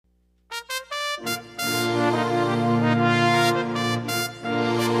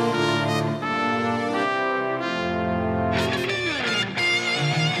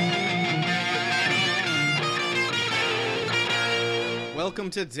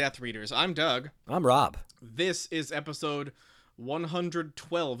to Death Readers. I'm Doug. I'm Rob. This is episode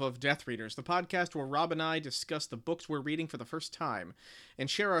 112 of Death Readers, the podcast where Rob and I discuss the books we're reading for the first time and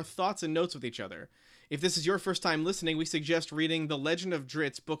share our thoughts and notes with each other. If this is your first time listening, we suggest reading The Legend of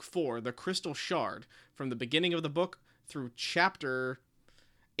Drizzt, Book 4, The Crystal Shard, from the beginning of the book through chapter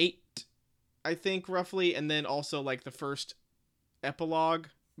 8, I think, roughly, and then also, like, the first epilogue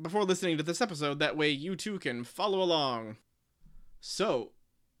before listening to this episode. That way you too can follow along. So,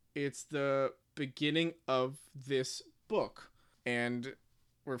 it's the beginning of this book, and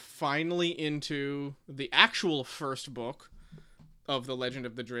we're finally into the actual first book of the Legend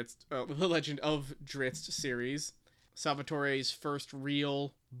of Drizzt series, Salvatore's first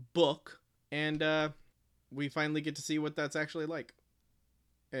real book, and we finally get to see what that's actually like,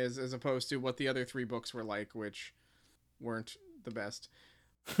 as opposed to what the other three books were like, which weren't the best.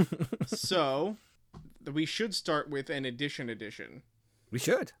 So, we should start with an edition. We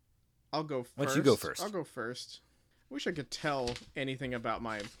should. I'll go first. Why don't you go first? I'll go first. Wish I could tell anything about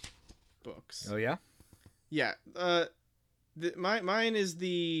my books. Oh, yeah? Yeah. Mine is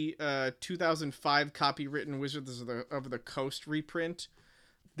the 2005 copywritten Wizards of the Coast reprint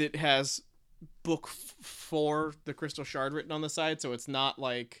that has book 4, The Crystal Shard, written on the side, so it's not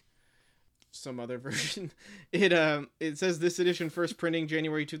like some other version. It says this edition first printing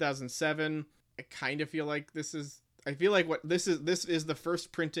January 2007. I kind of feel like this is the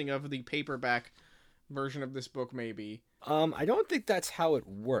first printing of the paperback version of this book, maybe. I don't think that's how it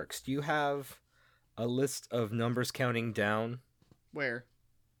works. Do you have a list of numbers counting down? Where?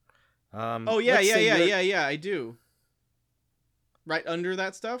 Yeah, I do. Right under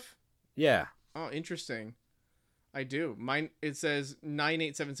that stuff? Yeah. Oh, interesting. I do. Mine, it says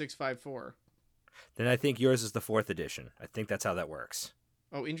 987654. Then I think yours is the 4th edition. I think that's how that works.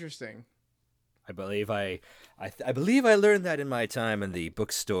 Oh, interesting. I believe I learned that in my time in the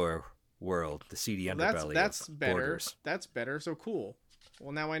bookstore world, the seedy underbelly that's of better. Borders. That's better. So cool.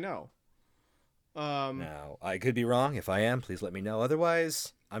 Well, now I know. Now, I could be wrong. If I am, please let me know.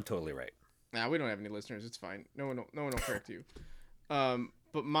 Otherwise, I'm totally right. Nah, we don't have any listeners. It's fine. No one will correct you.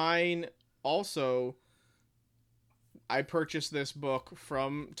 But mine also, I purchased this book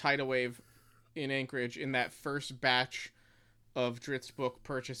from Tidal Wave in Anchorage in that first batch of Drizzt book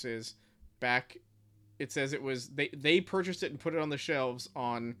purchases back. It says it was, they purchased it and put it on the shelves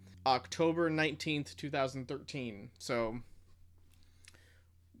on October 19th, 2013. So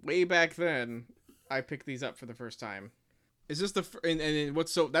way back then, I picked these up for the first time. Is this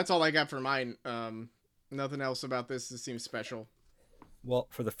that's all I got for mine. Nothing else about this seems special. Well,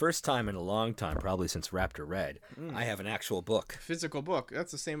 for the first time in a long time, probably since Raptor Red, I have an actual book. Physical book.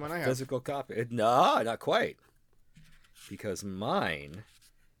 That's the same one I have. Physical copy. No, not quite. Because mine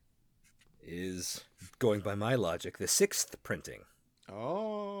is, going by my logic, the 6th printing.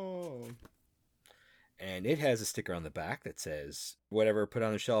 Oh. And it has a sticker on the back that says, whatever, put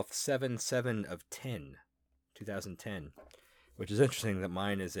on the shelf, 7/7 of 10, 2010. Which is interesting that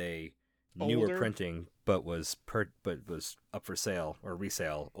mine is a newer Older? printing, but was up for sale or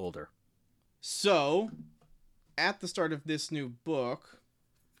resale older. So, at the start of this new book,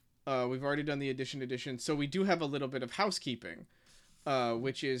 we've already done the edition, so we do have a little bit of housekeeping,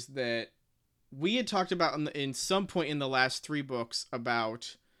 which is that we had talked about in some point in the last 3 books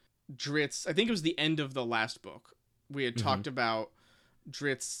about Drizzt. I think it was the end of the last book. We had talked about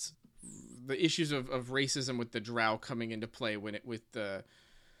Drizzt's, the issues of racism with the Drow coming into play with the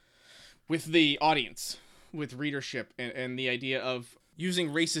audience, with readership, and the idea of using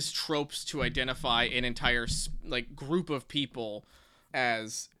racist tropes to identify an entire group of people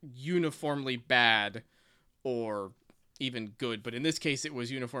as uniformly bad or even good, but in this case it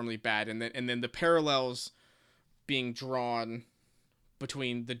was uniformly bad, and then the parallels being drawn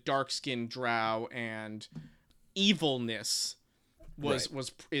between the dark-skinned Drow and evilness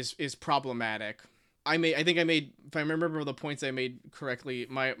is problematic. I think I made, if I remember the points I made correctly,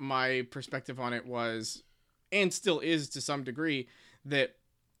 my perspective on it was, and still is to some degree, that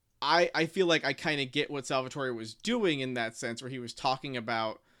I feel like I kind of get what Salvatore was doing in that sense, where he was talking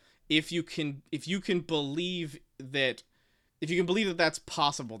about if you can believe that that's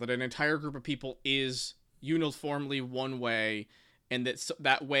possible, that an entire group of people is uniformly one way and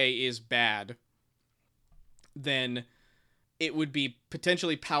that way is bad, then it would be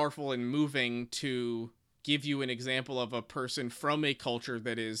potentially powerful and moving to give you an example of a person from a culture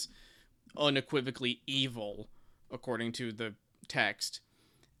that is unequivocally evil, according to the text,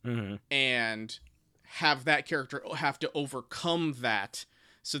 and have that character have to overcome that,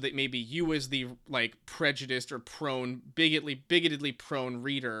 so that maybe you, as the prejudiced or bigotedly prone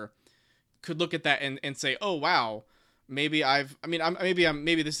reader, could look at that and say, oh wow, maybe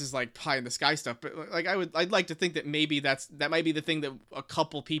this is like pie in the sky stuff, but like I'd like to think that maybe that might be the thing that a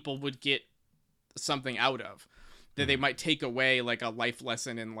couple people would get something out of, that they might take away like a life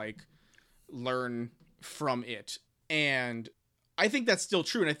lesson and like learn from it. And I think that's still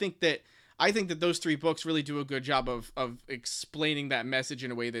true. And I think that those three books really do a good job of explaining that message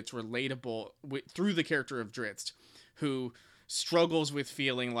in a way that's relatable through the character of Drizzt, who struggles with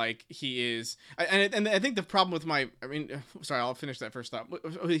feeling like he is, and I think the problem with I'll finish that first thought.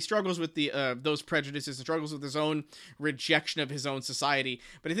 He struggles with those prejudices and struggles with his own rejection of his own society.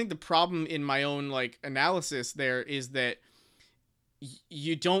 But I think the problem in my own like analysis there is that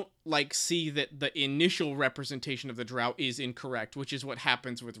you don't like see that the initial representation of the Drow is incorrect, which is what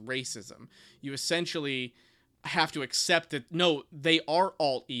happens with racism. You essentially have to accept that no, they are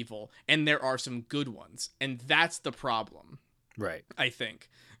all evil and there are some good ones, and that's the problem. Right. I think.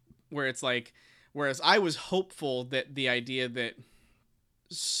 Whereas I was hopeful that the idea that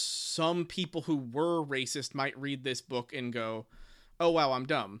some people who were racist might read this book and go, "Oh wow, I'm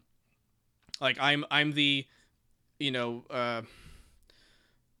dumb." Like I'm the, the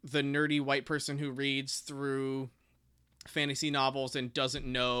nerdy white person who reads through fantasy novels and doesn't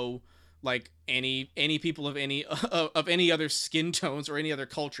know like any people of any other skin tones or any other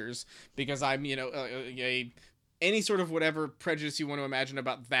cultures, because I'm any sort of whatever prejudice you want to imagine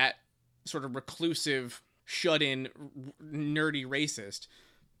about that sort of reclusive, shut-in, nerdy racist,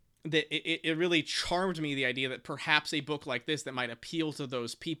 that it really charmed me, the idea that perhaps a book like this that might appeal to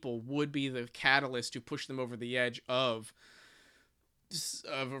those people would be the catalyst to push them over the edge of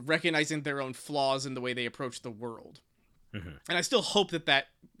recognizing their own flaws in the way they approach the world. Mm-hmm. And I still hope that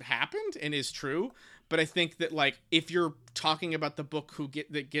happened and is true, but I think that like if you're talking about the book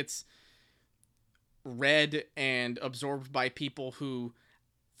that gets read and absorbed by people who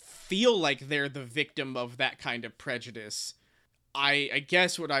feel like they're the victim of that kind of prejudice, I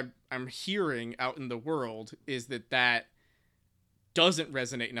guess what I'm hearing out in the world is that doesn't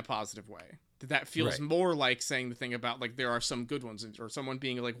resonate in a positive way. That feels more like saying the thing about like there are some good ones, or someone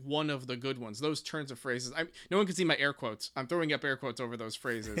being like one of the good ones. Those turns of phrases. No one can see my air quotes. I'm throwing up air quotes over those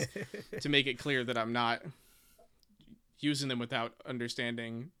phrases to make it clear that I'm not using them without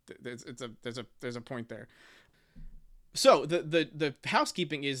understanding. There's a point there. So the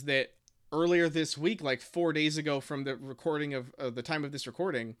housekeeping is that earlier this week, like 4 days ago from the recording of the time of this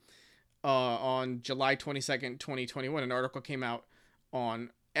recording, on July 22nd, 2021, an article came out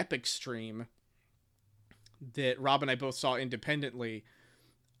on Epic Stream that Rob and I both saw independently,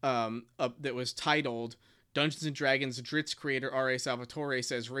 that was titled "Dungeons and Dragons Drizzt creator R.A. Salvatore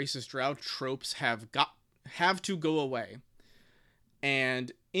says racist Drow tropes have to go away."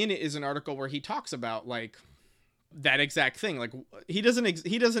 And in it is an article where he talks about like that exact thing. Like he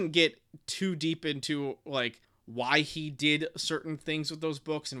doesn't get too deep into like why he did certain things with those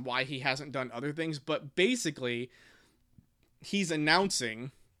books and why he hasn't done other things, but basically he's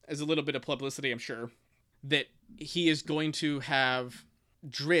announcing, as a little bit of publicity, I'm sure, that he is going to have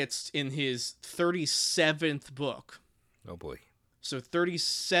Drizzt in his 37th book. Oh boy. So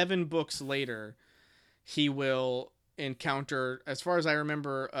 37 books later, he will encounter, as far as I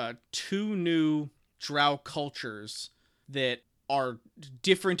remember, 2 new Drow cultures that are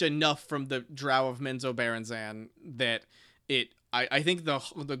different enough from the Drow of Menzoberranzan that I think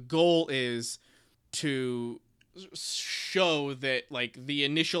the goal is to show that like the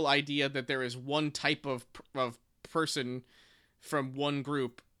initial idea that there is one type of person from one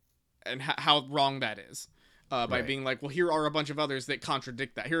group and how wrong that is, by being like, well, here are a bunch of others that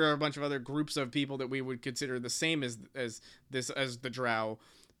contradict that. Here are a bunch of other groups of people that we would consider the same as the Drow,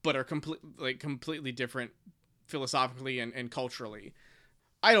 but are completely different philosophically and culturally.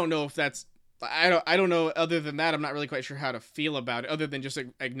 I don't know if that's, I don't know. Other than that, I'm not really quite sure how to feel about it, other than just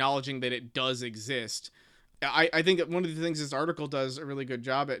acknowledging that it does exist. I think that one of the things this article does a really good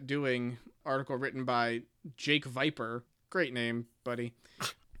job at doing, article written by Jake Viper, great name, buddy.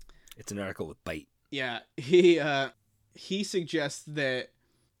 It's an article with bite. Yeah, he suggests that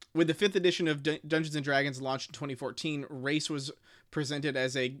with the 5th edition of Dungeons & Dragons launched in 2014, race was presented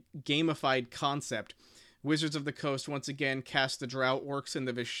as a gamified concept. Wizards of the Coast once again cast the Drow, Orcs, and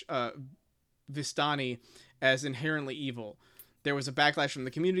the Vistani as inherently evil. There was a backlash from the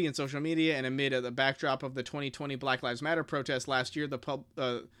community and social media, and amid the backdrop of the 2020 Black Lives Matter protests last year, the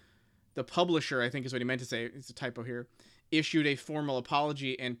publisher, I think is what he meant to say, it's a typo here, issued a formal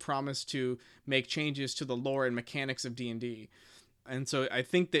apology and promised to make changes to the lore and mechanics of D&D. And so I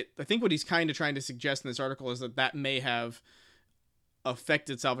think what he's kind of trying to suggest in this article is that may have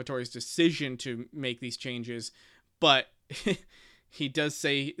affected Salvatore's decision to make these changes, but he does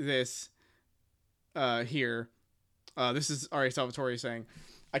say this here. This is R.A. Salvatore saying,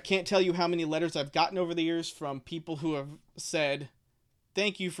 I can't tell you how many letters I've gotten over the years from people who have said,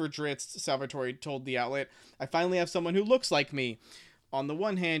 thank you for Drizzt, Salvatore told the outlet. I finally have someone who looks like me. On the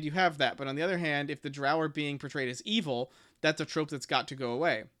one hand, you have that, but on the other hand, if the Drow are being portrayed as evil, that's a trope that's got to go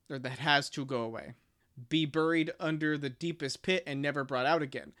away, or that has to go away. Be buried under the deepest pit and never brought out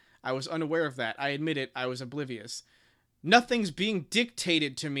again. I was unaware of that. I admit it, I was oblivious. Nothing's being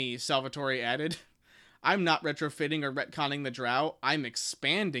dictated to me, Salvatore added. I'm not retrofitting or retconning the Drow, I'm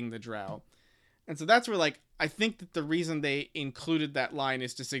expanding the Drow. And so that's where, like, I think that the reason they included that line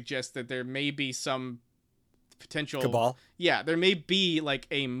is to suggest that there may be some potential Cabal. Yeah, there may be like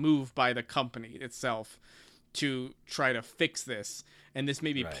a move by the company itself to try to fix this, and this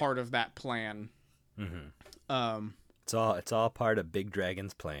may be part of that plan. Mm-hmm. It's all part of Big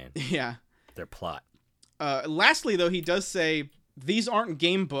Dragon's plan. Yeah, their plot. Lastly, though, he does say these aren't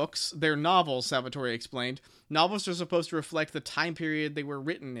game books; they're novels. Salvatore explained. Novels are supposed to reflect the time period they were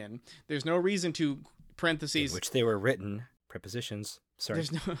written in. There's no reason to parentheses in which they were written. Prepositions. Sorry.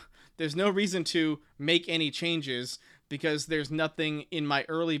 There's no reason to make any changes because there's nothing in my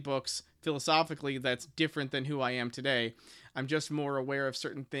early books philosophically that's different than who I am today. I'm just more aware of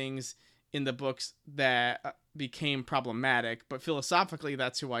certain things in the books that became problematic, but philosophically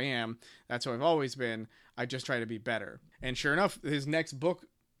that's who I am. That's who I've always been. I just try to be better. And sure enough, his next book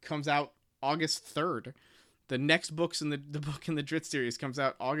comes out August 3rd. The next books in the book in the Drizzt series comes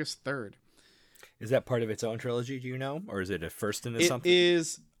out August 3rd. Is that part of its own trilogy, do you know? Or is it a first into something? It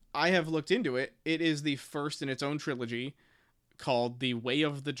is. I have looked into it. It is the first in its own trilogy called The Way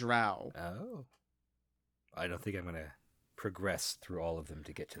of the Drow. Oh. I don't think I'm going to progress through all of them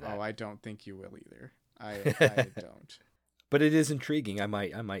to get to that. Oh, I don't think you will either. I don't. But it is intriguing. I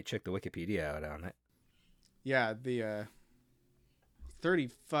might check the Wikipedia out on it. Yeah, the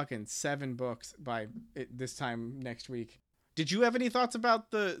 37 books by this time next week. Did you have any thoughts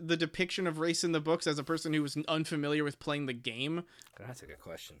about the depiction of race in the books as a person who was unfamiliar with playing the game? That's a good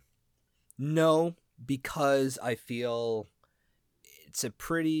question. No, because I feel it's a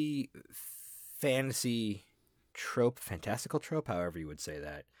pretty fantastical trope, however you would say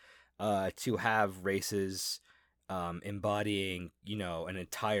that, to have races embodying, an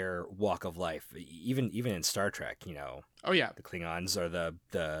entire walk of life. Even in Star Trek, Oh yeah, the Klingons are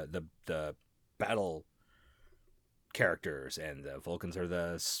the battle characters, and the Vulcans are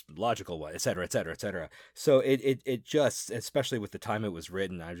the logical one, etc., etc., etc. So it just, especially with the time it was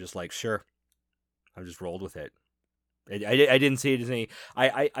written, I was just like, sure, I just rolled with it. I didn't see it as any.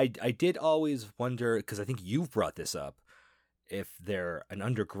 I did always wonder, because I think you've brought this up, if they're an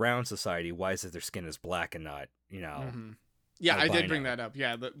underground society, why is it their skin is black and not, Mm-hmm. Yeah, I did bring that up.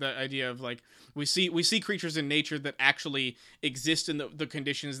 Yeah, the idea of like we see creatures in nature that actually exist in the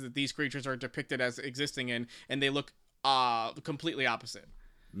conditions that these creatures are depicted as existing in, and they look completely opposite.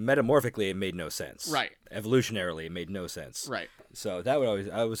 Metamorphically, it made no sense. Right. Evolutionarily, it made no sense. Right. So that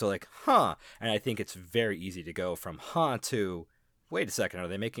would I was like, huh. And I think it's very easy to go from huh to, wait a second, are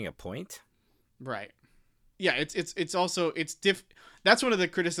they making a point? Right. Yeah, it's also that's one of the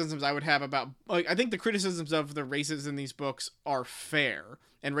criticisms I would have about, like, I think the criticisms of the races in these books are fair,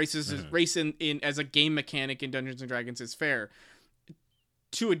 and race in as a game mechanic in Dungeons and Dragons is fair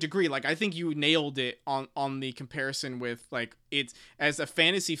to a degree. Like, I think you nailed it on the comparison with, like, it's as a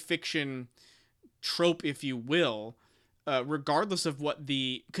fantasy fiction trope, if you will, regardless of what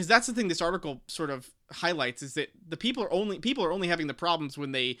because that's the thing this article sort of highlights, is that the people are only having the problems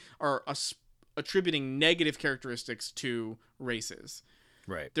when they are attributing negative characteristics to races.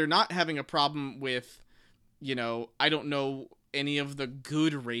 Right. They're not having a problem with, I don't know any of the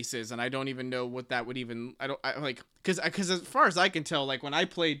good races, and I don't even know what that would even, because as far as I can tell, like, when I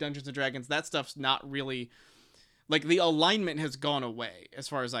play Dungeons and Dragons, that stuff's not really, like, the alignment has gone away as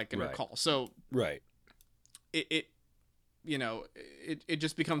far as I can recall. So right. It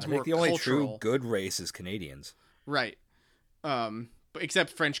just becomes more the only cultural. True good race is Canadians. Right. But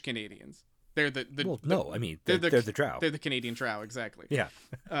except French Canadians. They're they're the Drow. They're the Canadian Drow, exactly. Yeah.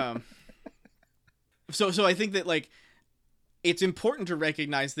 So I think that, like, it's important to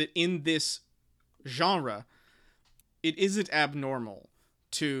recognize that in this genre, it isn't abnormal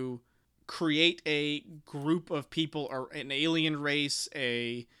to create a group of people, or an alien race,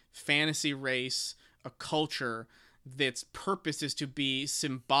 a fantasy race, a culture that's purpose is to be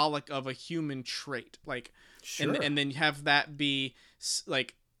symbolic of a human trait, like, sure. and then have that be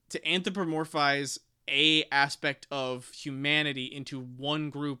like to anthropomorphize a aspect of humanity into one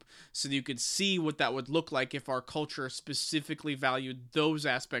group, so that you could see what that would look like if our culture specifically valued those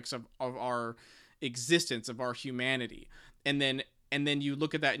aspects of our existence, of our humanity. And then you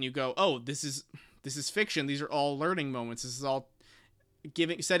look at that and you go, oh, this is this is fiction. These are all learning moments. This is all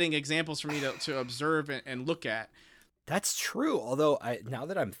setting examples for me to observe and look at. That's true. Although now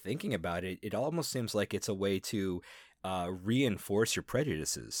that I'm thinking about it, it almost seems like it's a way to reinforce your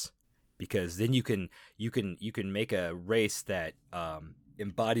prejudices, because then you can make a race that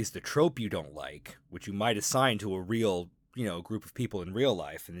embodies the trope you don't like, which you might assign to a real group of people in real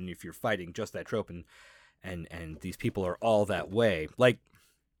life, and then if you're fighting just that trope and these people are all that way, like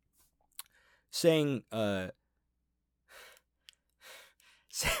saying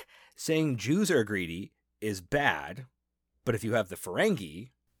saying Jews are greedy is bad, but if you have the Ferengi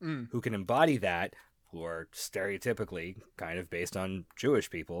who can embody that, who are stereotypically kind of based on Jewish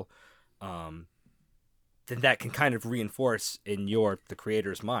people, then that can kind of reinforce in the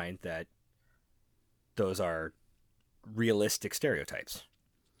creator's mind that those are realistic stereotypes.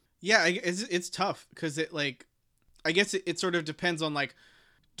 Yeah, it's tough because it, like, I guess it sort of depends on, like,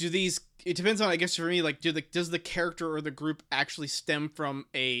 it depends on, I guess for me, like, does the character or the group actually stem from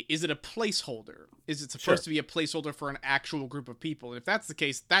is it a placeholder? Is it supposed to be a placeholder for an actual group of people? And if that's the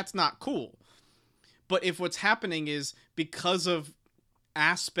case, that's not cool. But if what's happening is because of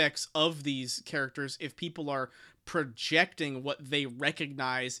aspects of these characters, if people are projecting what they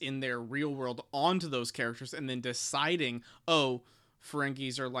recognize in their real world onto those characters and then deciding, oh,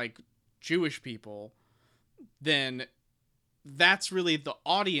 Ferengis are like Jewish people, then that's really the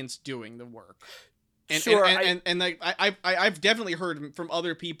audience doing the work. And sure, and like I've definitely heard from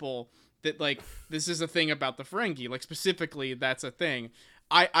other people that, like, this is a thing about the Ferengi, like, specifically that's a thing.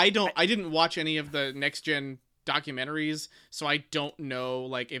 I didn't watch any of the Next Gen documentaries, so I don't know,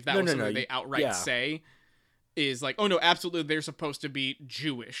 like, if that was something they outright say is like, oh no, absolutely they're supposed to be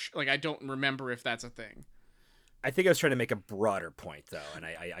Jewish. Like, I don't remember if that's a thing. I think I was trying to make a broader point, though, and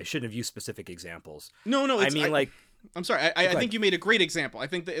I shouldn't have used specific examples. No, I'm sorry. I think you made a great example. I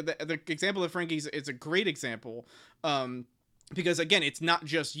think the example of Frankie's is a great example, because again, it's not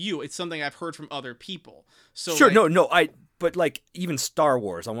just you. It's something I've heard from other people. So sure, but like even Star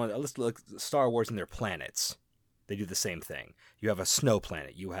Wars, let's look at Star Wars and their planets. They do the same thing. You have a snow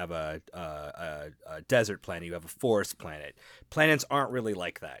planet. You have a desert planet. You have a forest planet. Planets aren't really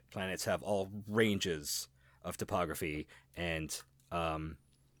like that. Planets have all ranges of topography and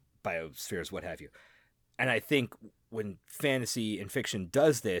biospheres, what have you. And I think when fantasy and fiction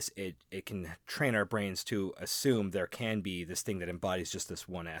does this, it can train our brains to assume there can be this thing that embodies just this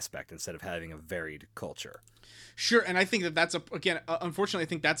one aspect instead of having a varied culture. Sure, and I think that's unfortunately, I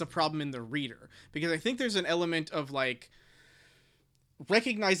think that's a problem in the reader, because I think there's an element of, like,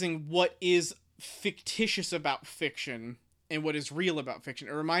 recognizing what is fictitious about fiction and what is real about fiction.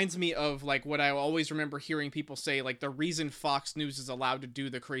 It reminds me of, like, what I always remember hearing people say, like, the reason Fox News is allowed to do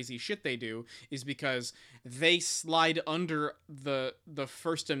the crazy shit they do is because they slide under the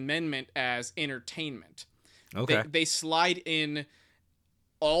First Amendment as entertainment. Okay. They slide in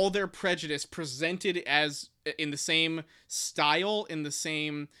all their prejudice presented as in the same style, in the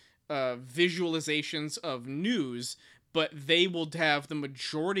same visualizations of news, but they will have the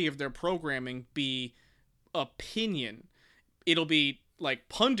majority of their programming be opinion. It'll be like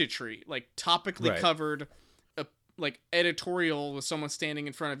punditry, like topically covered, like editorial with someone standing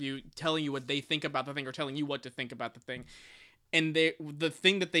in front of you telling you what they think about the thing or telling you what to think about the thing. And the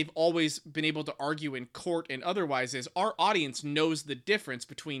thing that they've always been able to argue in court and otherwise is our audience knows the difference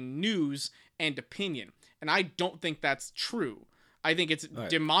between news and opinion. And I don't think that's true. I think it's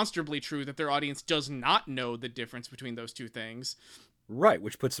demonstrably true that their audience does not know the difference between those two things. Right,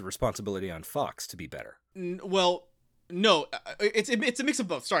 which puts the responsibility on Fox to be better. Well, no, it's a mix of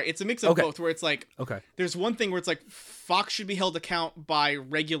both. Sorry, it's a mix of both, where it's like, there's one thing where it's like Fox should be held account by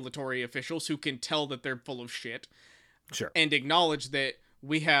regulatory officials who can tell that they're full of shit. Sure. And acknowledge that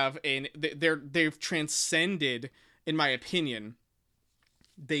we have they've transcended, in my opinion,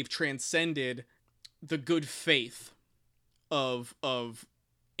 they've transcended the good faith of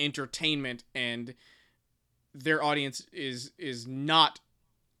entertainment, and their audience is not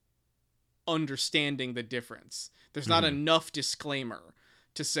understanding the difference. There's not enough disclaimer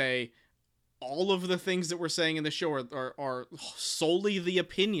to say all of the things that we're saying in the show are solely the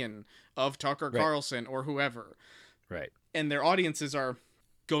opinion of Tucker Carlson or whoever. Right. And their audiences are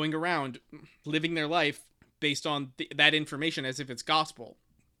going around living their life based on that information as if it's gospel.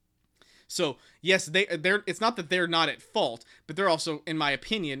 So, yes, they're it's not that they're not at fault, but they're also, in my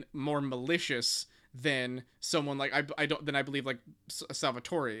opinion, more malicious than someone like I believe like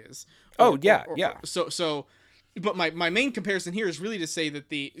Salvatore is. So but my main comparison here is really to say that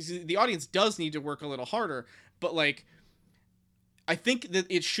the audience does need to work a little harder, but like I think that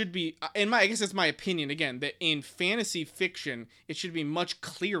it should be, I guess it's my opinion again, that in fantasy fiction, it should be much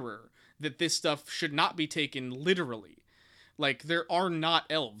clearer that this stuff should not be taken literally. Like, there are not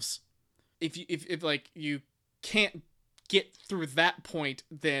elves. If like you can't get through that point,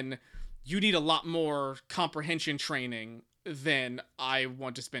 then you need a lot more comprehension training than I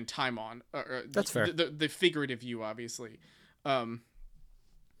want to spend time on. That's fair. The figurative view, obviously.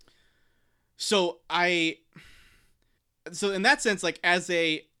 So in that sense, like, as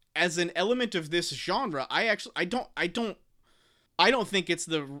an element of this genre, I don't think it's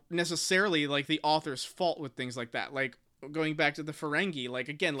necessarily like the author's fault with things like that. Like, going back to the Ferengi, like,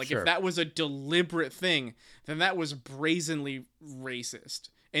 again, like, Sure. if that was a deliberate thing, then that was brazenly racist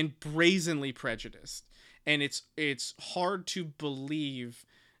and brazenly prejudiced. And it's hard to believe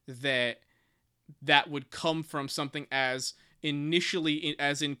that would come from something as initially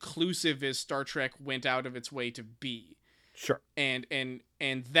as inclusive as Star Trek went out of its way to be. Sure. And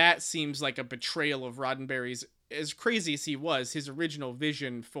that seems like a betrayal of Roddenberry's, as crazy as he was, his original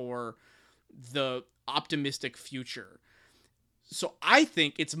vision for the optimistic future. So I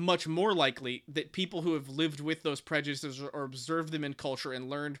think it's much more likely that people who have lived with those prejudices or observed them in culture and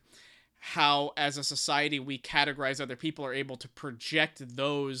learned how, as a society, we categorize other people, are able to project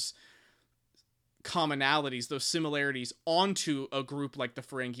those commonalities, those similarities onto a group like the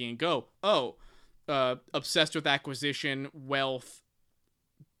Ferengi and go, obsessed with acquisition, wealth,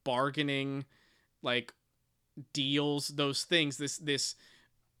 bargaining, like deals, those things.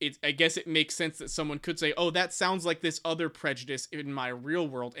 I guess it makes sense that someone could say, oh, that sounds like this other prejudice in my real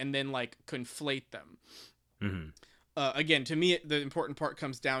world, and then, like, conflate them. Mm-hmm. Again, to me, the important part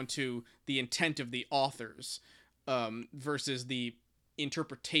comes down to the intent of the authors versus the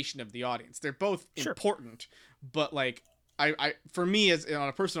interpretation of the audience. They're both important, but, like, I for me, as on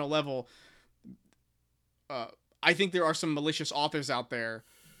a personal level, I think there are some malicious authors out there,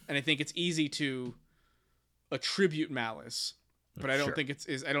 and I think it's easy to attribute malice. But I don't think it's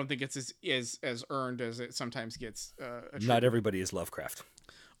as earned as it sometimes gets. Not everybody is Lovecraft,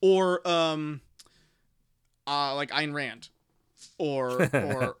 or like Ayn Rand,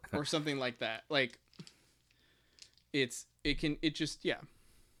 or something like that. Like,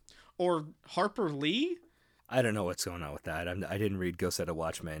 or Harper Lee. I don't know what's going on with that. I didn't read Go Set a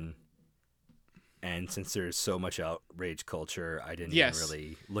Watchman, and since there's so much outrage culture, I didn't even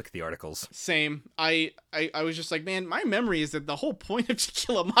really look at the articles. Same. I was just like, man, my memory is that the whole point of To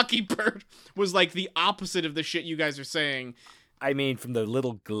Kill a Mockingbird was like the opposite of the shit you guys are saying. I mean, from the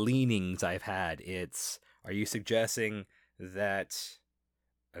little gleanings I've had, are you suggesting that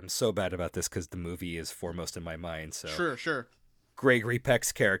I'm so bad about this because the movie is foremost in my mind? So Sure. Gregory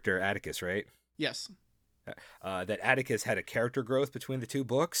Peck's character, Atticus, right? Yes. That Atticus had a character growth between the two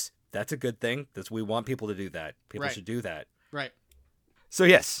books. That's a good thing. We want people to do that. People should do that. Right. So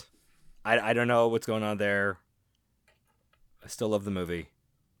yes, I don't know what's going on there. I still love the movie.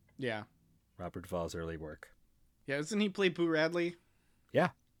 Yeah. Robert Duvall's early work. Yeah, doesn't he play Boo Radley? Yeah.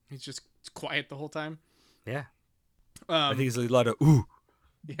 He's just quiet the whole time. Yeah. I think he's a lot of ooh.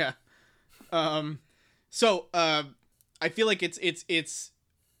 Yeah. So I feel like it's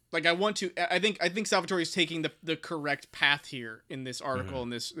like I think Salvatore is taking the correct path here in this article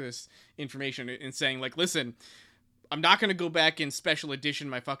and this information, and saying, like, listen, I'm not going to go back and special edition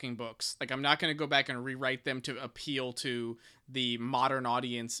my fucking books. Like, I'm not going to go back and rewrite them to appeal to the modern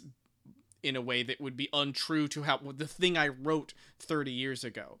audience in a way that would be untrue to the thing I wrote 30 years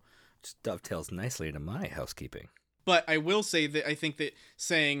ago. Just dovetails nicely into my housekeeping. But I will say that I think that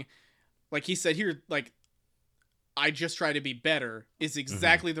saying, like he said here, like, I just try to be better is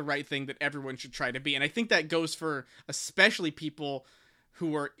exactly the right thing that everyone should try to be. And I think that goes for especially people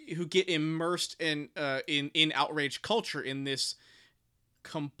who get immersed in outrage culture, in this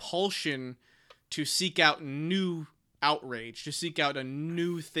compulsion to seek out new outrage, to seek out a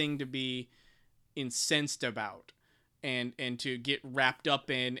new thing to be incensed about and to get wrapped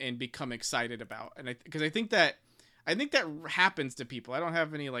up in and become excited about. And because I think that happens to people. I don't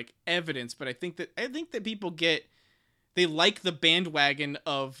have any, like, evidence, but I think that people they like the bandwagon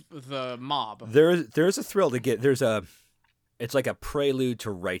of the mob. There's a thrill to get. It's like a prelude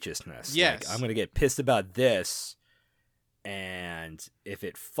to righteousness. Yes. Like, I'm going to get pissed about this, and if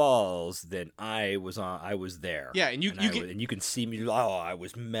it falls, then I was there. Yeah, and you can see me. Oh, I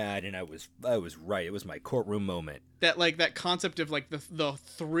was mad, and I was right. It was my courtroom moment. That concept of, like, the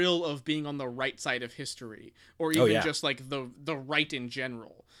thrill of being on the right side of history, or even just, like, the right in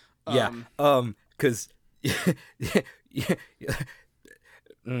general. Because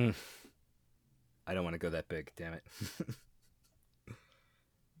I don't want to go that big. Damn it.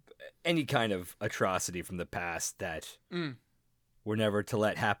 Any kind of atrocity from the past that we're never to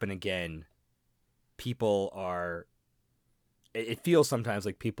let happen again, people are it feels sometimes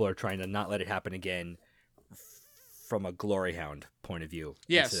like people are trying to not let it happen again from a glory hound point of view,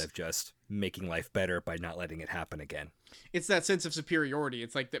 Yes. instead of just making life better by not letting it happen again. It's that sense of superiority.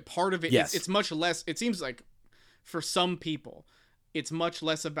 It's like that part of it. Yes. It's much less. It seems like for some people, it's much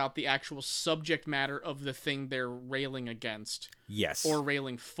less about the actual subject matter of the thing they're railing against. Yes. Or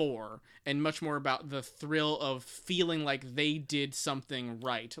railing for, and much more about the thrill of feeling like they did something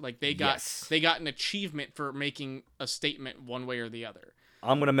right. Like they got an achievement for making a statement one way or the other.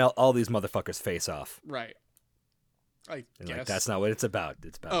 I'm gonna melt all these motherfuckers' face off. Right. I And guess like, that's not what it's about.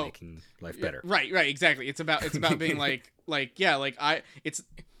 It's about making life better. Right, exactly. It's about being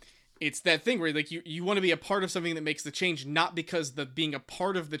it's that thing where like you want to be a part of something that makes the change, not because the being a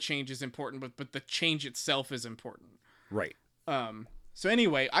part of the change is important, but the change itself is important. Right. So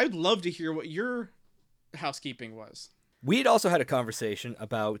anyway, I'd love to hear what your housekeeping was. We had also had a conversation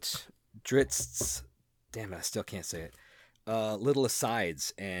about Dritzt's, damn it, I still can't say it, little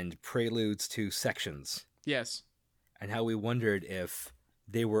asides and preludes to sections. Yes. And how we wondered if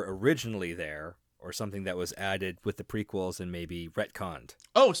they were originally there or something that was added with the prequels and maybe retconned.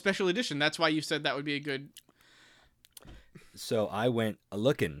 Oh, special edition. That's why you said that would be a good... So I went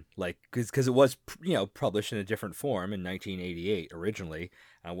a-looking, like, because it was, published in a different form in 1988 originally.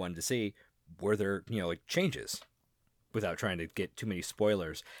 I wanted to see, were there, like changes without trying to get too many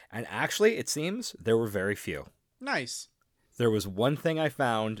spoilers. And actually, it seems there were very few. Nice. There was one thing I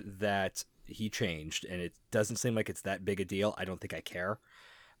found that he changed, and it doesn't seem like it's that big a deal. I don't think I care.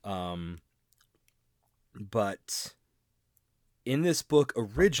 But in this book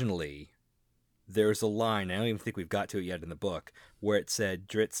originally, there's a line, I don't even think we've got to it yet in the book, where it said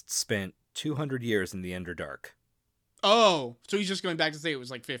Drizzt spent 200 years in the Underdark. Oh, so he's just going back to say it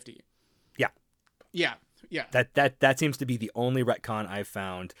was like 50. Yeah. Yeah. That seems to be the only retcon I've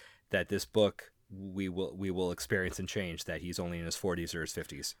found that this book we will experience and change, that he's only in his 40s or his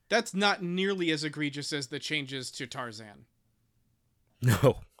 50s. That's not nearly as egregious as the changes to Tarzan.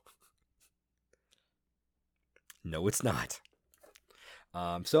 No. No, it's not.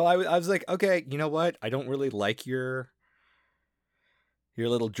 So I was like, okay, you know what? I don't really like your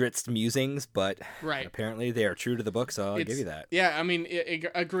little Drizzt musings, but right. Apparently they are true to the book, so I'll give you that. Yeah, I mean,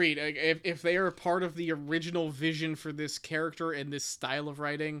 agreed. If they are part of the original vision for this character and this style of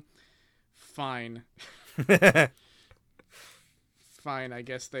writing, fine. Fine, I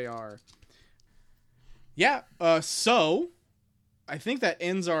guess they are. Yeah, so I think that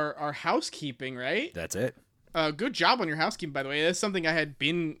ends our housekeeping, right? That's it. Good job on your housekeeping, by the way. That's something I had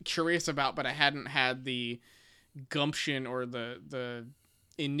been curious about, but I hadn't had the gumption or the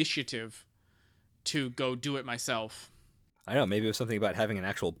initiative to go do it myself. I know, maybe it was something about having an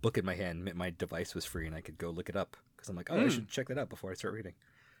actual book in my hand. My device was free and I could go look it up, because I'm like, I should check that out before I start reading.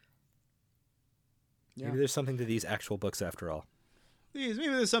 Yeah. Maybe there's something to these actual books after all. Maybe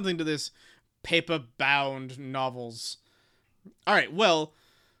there's something to this paper-bound novels. All right, well,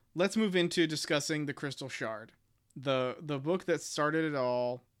 let's move into discussing The Crystal Shard, the book that started it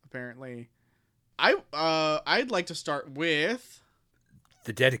all, apparently. I'd like to start with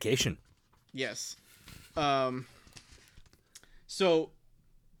the dedication. Yes. So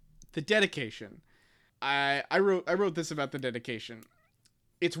the dedication. I wrote this about the dedication.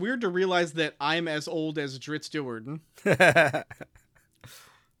 It's weird to realize that I'm as old as Drizzt Do'Urden.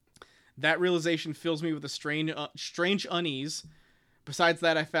 That realization fills me with a strange unease. Besides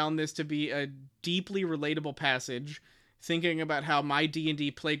that, I found this to be a deeply relatable passage. Thinking about how my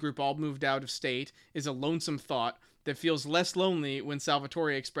D&D playgroup all moved out of state is a lonesome thought that feels less lonely when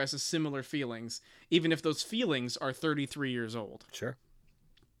Salvatore expresses similar feelings, even if those feelings are 33 years old. Sure.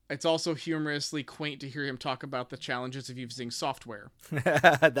 It's also humorously quaint to hear him talk about the challenges of using software.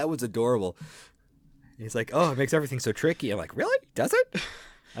 That was adorable. He's like, oh, it makes everything so tricky. I'm like, really? Does it?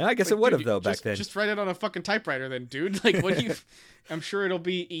 I guess it would have, though, back then. Just write it on a fucking typewriter then, dude. Like, what do you... I'm sure it'll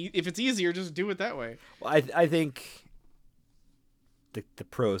be... If it's easier, just do it that way. Well, I think the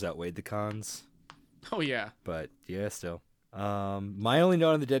pros outweighed the cons. Oh, yeah. But, yeah, still. My only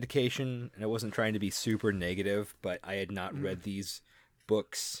note on the dedication, and I wasn't trying to be super negative, but I had not read these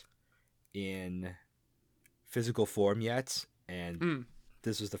books in physical form yet, and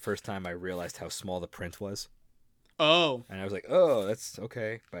this was the first time I realized how small the print was. Oh. And I was like, oh, that's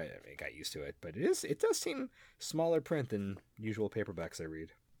okay. But I mean, I got used to it. But it does seem smaller print than usual paperbacks I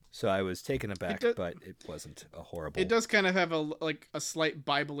read. So I was taken aback, but it wasn't a horrible... It does kind of have a slight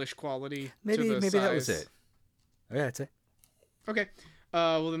Bible-ish quality maybe, to the maybe size. That was it. Oh, yeah, that's it. Okay.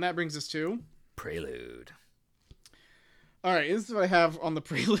 Well, then that brings us to... Prelude. All right, this is what I have on the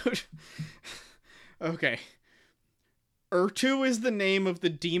prelude. Okay. Urtu is the name of the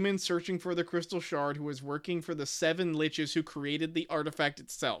demon searching for the crystal shard who is working for the 7 liches who created the artifact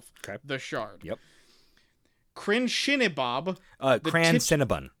itself. Okay. The shard. Yep. Kryn Shinibab. Cran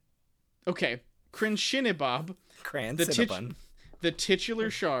Cinnabon. Okay. Kryn Shinibab. Cran Cinnabon. The titular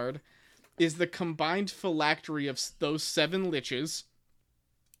shard is the combined phylactery of those 7 liches.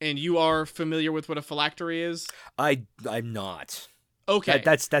 And you are familiar with what a phylactery is? I'm not. Okay.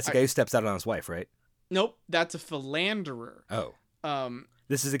 That's a guy who steps out on his wife, right? Nope, that's a philanderer. Oh. Um,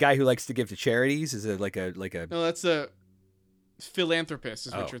 This is a guy who likes to give to charities? Is it like a no, that's a philanthropist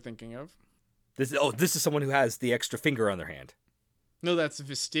is what Oh. you're thinking of. This is someone who has the extra finger on their hand. No, that's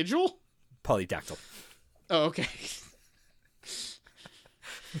vestigial? Polydactyl. Oh, okay.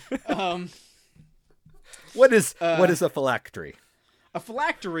 What is a phylactery? A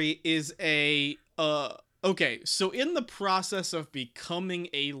phylactery is okay, so in the process of becoming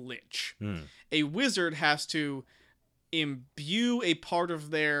a lich, a wizard has to imbue a part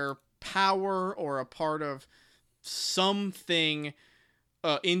of their power or a part of something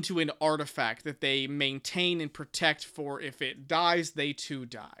into an artifact that they maintain and protect, for if it dies, they too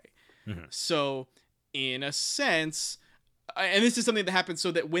die. Mm-hmm. So, in a sense, and this is something that happens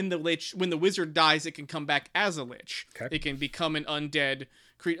so that when the wizard dies, it can come back as a lich. Okay. It can become an undead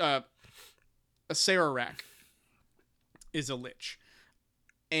a Sararak is a lich.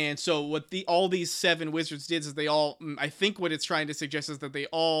 And so what all these 7 wizards did is I think what it's trying to suggest is that they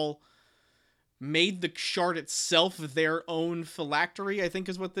all made the shard itself their own phylactery, I think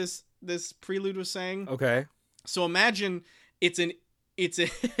is what this prelude was saying. Okay. So imagine it's an it's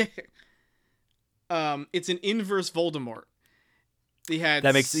an inverse Voldemort. They had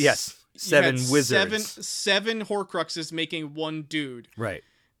That makes yes. 7 wizards. Seven Horcruxes making one dude. Right.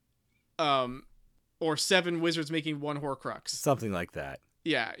 Or 7 wizards making one Horcrux. Something like that.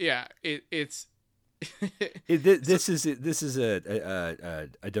 Yeah. It's This is a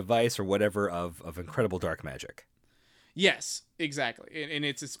device or whatever of incredible dark magic. Yes, exactly. And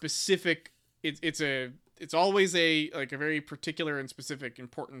it's a specific it's always a very particular and specific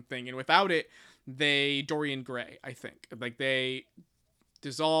important thing, and without it they Dorian Gray, I think. Like they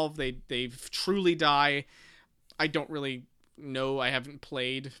dissolve, they truly die. I don't really know. I haven't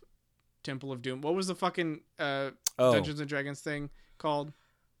played Temple of Doom. What was the fucking Dungeons and Dragons thing called?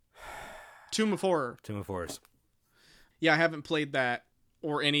 Tomb of Horror. Tomb of Horrors. Yeah, I haven't played that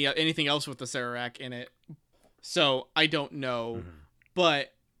or anything else with the Sararak in it, so I don't know. Mm-hmm.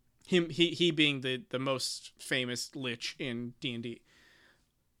 But he being the most famous lich in D&D.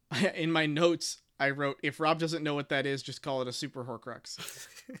 In my notes, I wrote, if Rob doesn't know what that is, just call it a super Horcrux.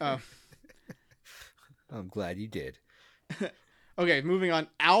 I'm glad you did. Okay, moving on.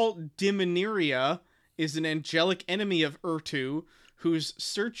 Aldimineria is an angelic enemy of Urtu, who's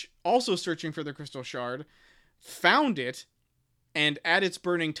also searching for the crystal shard, found it, and at its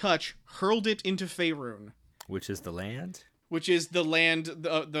burning touch, hurled it into Faerun. Which is the land? Which is the land,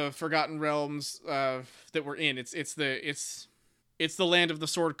 the Forgotten Realms that we're in. It's the land of the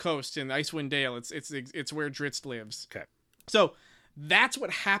Sword Coast in Icewind Dale. It's where Drizzt lives. Okay. So that's what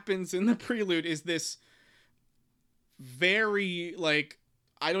happens in the prelude, is this very, like,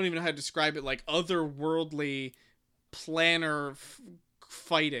 I don't even know how to describe it, like otherworldly planner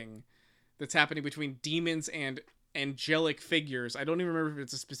fighting that's happening between demons and angelic figures. I don't even remember if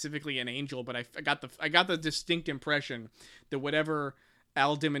it's specifically an angel, but I got the distinct impression that whatever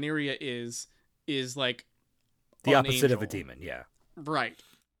Aldimineria is like the opposite angel. of a demon. Yeah. Right.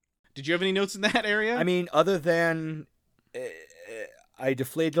 Did you have any notes in that area? I mean, other than I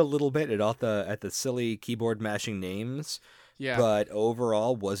deflated a little bit at the silly keyboard mashing names. Yeah. But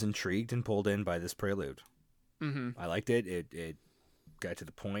overall, was intrigued and pulled in by this prelude. Mm-hmm. I liked it. It got to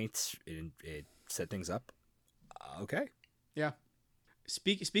the point. It set things up. Okay. Yeah.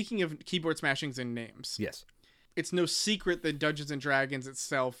 Speaking of keyboard smashings and names. Yes. It's no secret that Dungeons and Dragons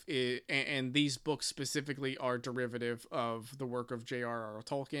itself and these books specifically are derivative of the work of J.R.R.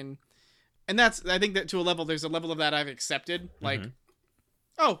 Tolkien. And that's, I think that to a level, there's a level of that I've accepted. Like,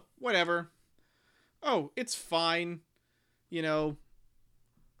 oh, whatever. Oh, it's fine. You know,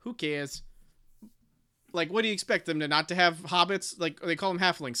 who cares? Like, what do you expect them to not to have hobbits? Like, they call them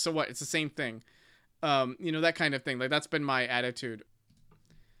halflings. So what? It's the same thing. You know, that kind of thing. Like, that's been my attitude.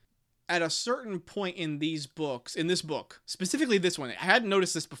 At a certain point in this book, specifically this one, I hadn't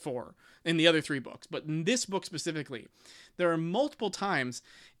noticed this before in the other 3 books, but in this book specifically, there are multiple times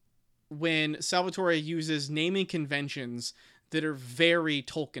when Salvatore uses naming conventions that are very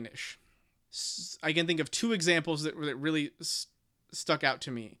Tolkienish. I can think of 2 examples that really stuck out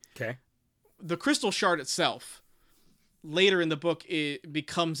to me. Okay. The crystal shard itself later in the book, it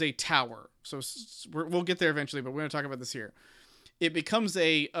becomes a tower. So we'll get there eventually, but we're going to talk about this here. It becomes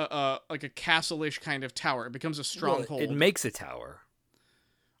a like a castle-ish kind of tower. It becomes a stronghold. Well, it makes a tower.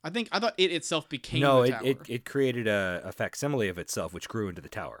 I thought it itself became the tower. No, it created a facsimile of itself, which grew into the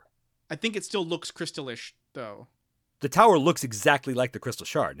tower. I think it still looks crystallish, though. The tower looks exactly like the crystal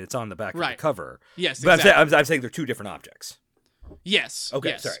shard. It's on the back of the cover. Yes, but exactly. I'm saying they're two different objects. Yes. Okay,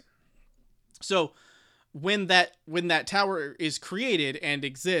 yes. sorry. So when that tower is created and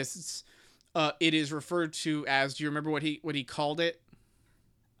exists, it is referred to as. Do you remember what he called it?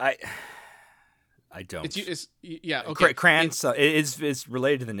 I don't. Yeah. Okay. It's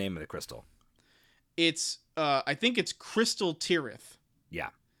related to the name of the crystal. It's I think it's Crystal Tirith. Yeah,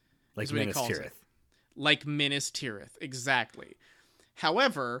 like Minas Tirith. Like Minas Tirith, exactly.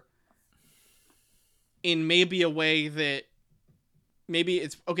 However, in maybe a way that maybe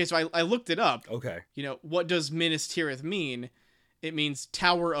it's okay. So I looked it up. Okay. What does Minas Tirith mean? It means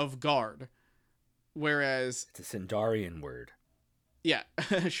Tower of Guard. Whereas it's a Sindarian word. Yeah,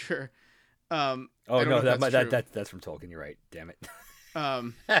 sure. Oh no, that's from Tolkien. You're right. Damn it.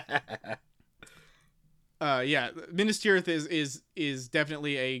 Yeah, Minas Tirith is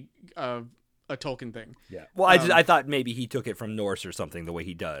definitely a Tolkien thing. Yeah. Well, I thought maybe he took it from Norse or something the way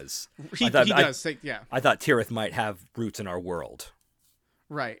he does. He does. Yeah. I thought Tirith might have roots in our world.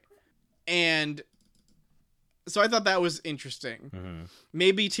 Right. And so I thought that was interesting. Mm-hmm.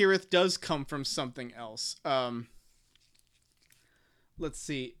 Maybe Tirith does come from something else. Let's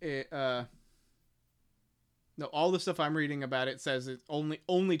see. No, all the stuff I'm reading about it says it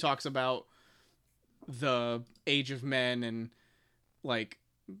only talks about the Age of Men and like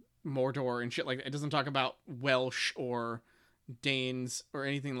Mordor and shit like that. It doesn't talk about Welsh or Danes or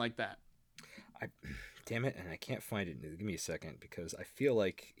anything like that. Damn it, and I can't find it. Give me a second, because I feel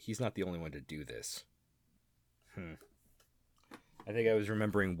like he's not the only one to do this. I think I was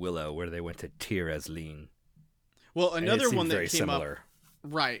remembering Willow, where they went to Tir Asleen. Well, another one that very came similar.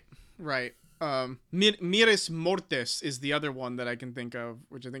 Up. Right. Miris Mortis is the other one that I can think of,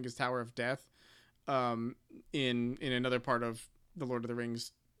 which I think is Tower of Death, in another part of the Lord of the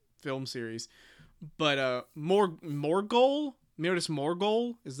Rings film series. But Morgul, Miris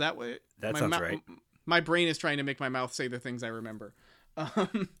Morgul, is that what? That sounds right. My brain is trying to make my mouth say the things I remember.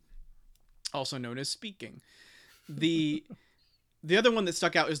 Also known as speaking. The other one that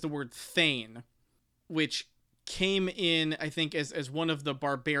stuck out is the word Thane, which came in, I think, as one of the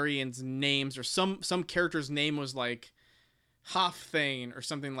barbarians' names, or some character's name was like Halfthane or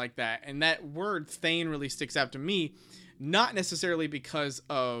something like that. And that word Thane really sticks out to me, not necessarily because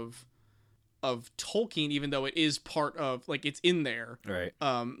of Tolkien, even though it is part of, like, it's in there. Right.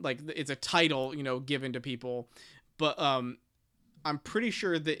 Like it's a title, given to people, but I'm pretty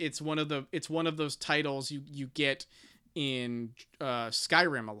sure that it's one of those titles you get in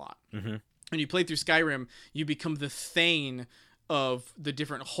Skyrim a lot. Mm-hmm. When you play through Skyrim, you become the Thane of the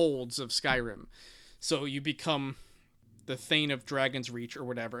different holds of Skyrim. So you become the Thane of Dragon's Reach or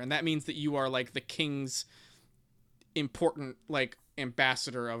whatever, and that means that you are like the king's important like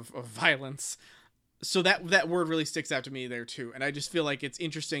ambassador of violence. So that word really sticks out to me there too, and I just feel like it's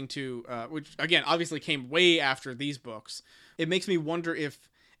interesting to which again obviously came way after these books. It makes me wonder if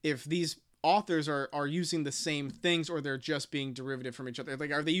these authors are using the same things, or they're just being derivative from each other.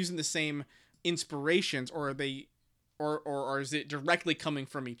 Like, are they using the same inspirations, or are they or is it directly coming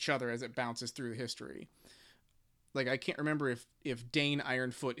from each other as it bounces through history? Like, I can't remember if Dane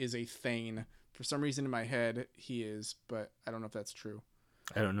Ironfoot is a Thane. For some reason in my head he is, but I don't know if that's true.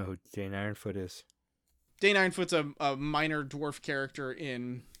 I don't know who Dane Ironfoot is. Dane Ironfoot's a minor dwarf character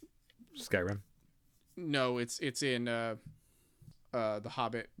in Skyrim. No, it's in the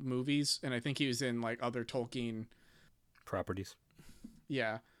Hobbit movies, and I think he was in like other Tolkien properties.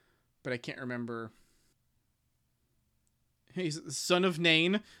 Yeah, but I can't remember. He's the son of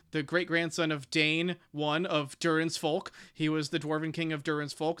Nain, the great-grandson of Dane I of Durin's Folk. He was the Dwarven King of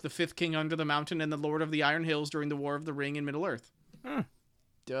Durin's Folk, the fifth king under the mountain, and the Lord of the Iron Hills during the War of the Ring in Middle-earth.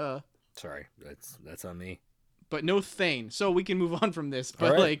 Duh. Sorry, that's on me. But no Thane, so we can move on from this.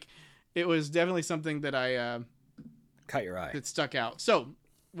 But like, it was definitely something that I caught your eye. That stuck out. So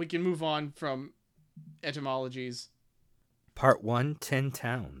we can move on from etymologies. Part 1, 10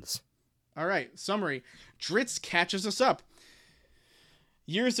 Towns. All right, summary. Drizzt catches us up.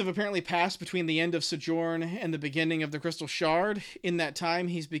 Years have apparently passed between the end of Sojourn and the beginning of the Crystal Shard. In that time,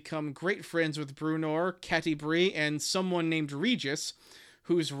 he's become great friends with Bruenor, Catti-brie, and someone named Regis,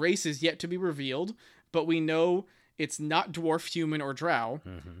 whose race is yet to be revealed, but we know it's not dwarf, human, or drow,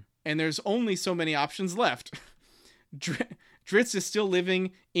 and there's only so many options left. Drizzt is still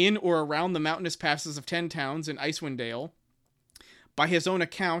living in or around the mountainous passes of Ten Towns in Icewind Dale. By his own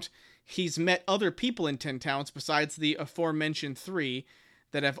account, he's met other people in Ten Towns besides the aforementioned 3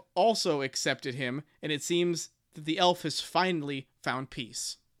 that have also accepted him, and it seems that the elf has finally found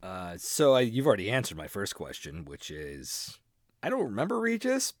peace. You've already answered my first question, which is, I don't remember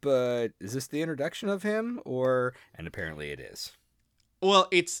Regis, but is this the introduction of him, or? And apparently it is. Well,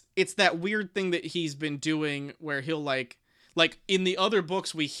 it's that weird thing that he's been doing where he'll like in the other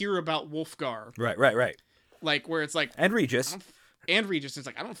books we hear about Wolfgar. Right. Like where it's like, and Regis. It's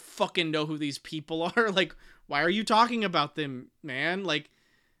like, I don't fucking know who these people are. Like, why are you talking about them, man? Like,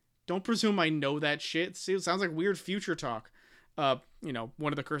 don't presume I know that shit. It sounds like weird future talk. One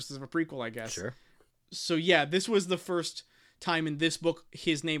of the curses of a prequel, I guess. Sure. So yeah, this was the first time in this book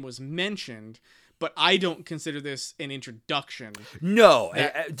his name was mentioned, but I don't consider this an introduction. No.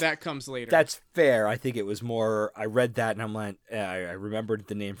 That comes later. That's fair. I think it was more, I read that and I'm like, I remembered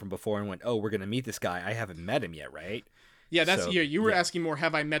the name from before and went, oh, we're going to meet this guy. I haven't met him yet, right? Yeah, you were asking more,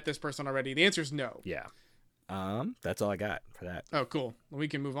 have I met this person already? The answer is no. Yeah. That's all I got for that. Oh, cool. We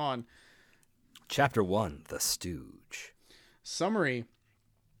can move on. Chapter 1, The Stooge. Summary.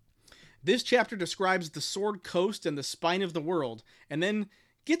 This chapter describes the Sword Coast and the spine of the world, and then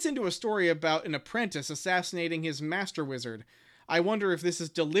gets into a story about an apprentice assassinating his master wizard. I wonder if this is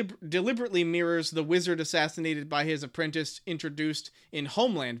deliberately mirrors the wizard assassinated by his apprentice introduced in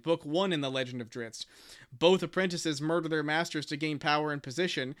Homeland, Book 1 in the Legend of Drizzt. Both apprentices murder their masters to gain power and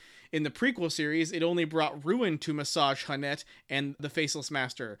position. In the prequel series, it only brought ruin to Massage H'Anet and the Faceless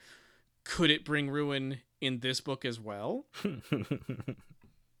Master. Could it bring ruin in this book as well? I'm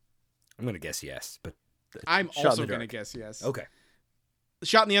going to guess yes, but I'm also going to guess yes. Okay.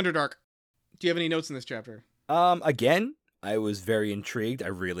 Shot in the Underdark. Do you have any notes in this chapter? Again, I was very intrigued. I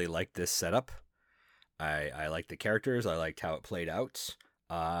really liked this setup. I liked the characters. I liked how it played out.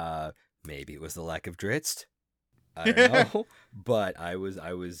 Maybe it was the lack of Drizzt. I don't know, but I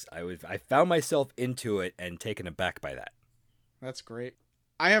found myself into it and taken aback by that. That's great.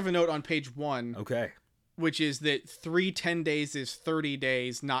 I have a note on page 1. Okay. Which is that 310 days is 30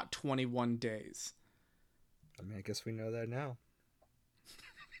 days, not 21 days. I mean, I guess we know that now.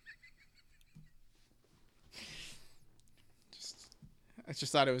 I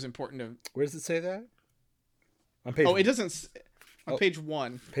just thought it was important to... Where does it say that? On page it doesn't... On page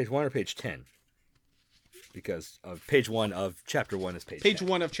 1. Page 1 or page 10? Because page 1 of chapter 1 is page 10. Page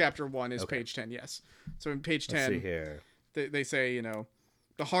 1 of chapter 1 is page 10, yes. So in page 10, let's see here. They say,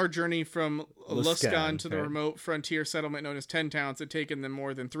 the hard journey from Luskan to the remote frontier settlement known as Ten Towns had taken them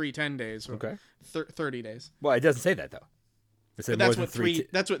more than 310 days. Okay. 30 days. Well, it doesn't say that, though. It said that's what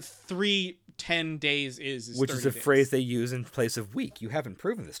 310 days is which is a days. Phrase they use in place of week. You haven't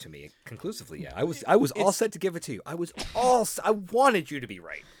proven this to me conclusively yet. I was all set to give it to you. I wanted you to be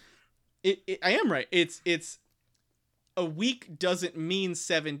right. I am right. It's a week doesn't mean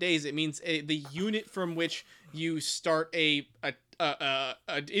 7 days. It means the unit from which you start a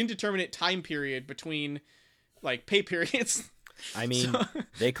indeterminate time period between like pay periods. I mean,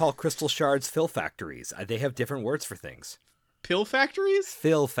 they call crystal shards fill factories. They have different words for things. Pill factories?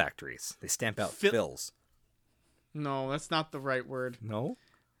 Fill factories. They stamp out fills. No, that's not the right word. No?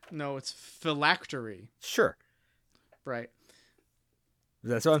 No, it's phylactery. Sure. Right.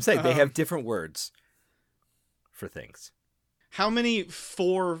 That's what I'm saying. They have different words for things. How many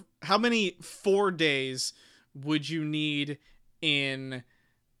 4 days would you need in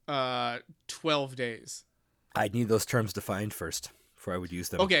 12 days? I'd need those terms defined first before I would use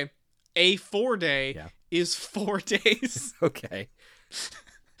them. Okay. A 4 day is 4 days. Okay.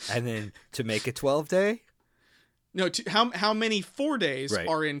 And then to make a 12 day? No, how many 4 days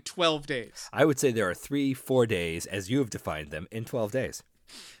are in 12 days? I would say there are 3 4 days, as you have defined them, in 12 days.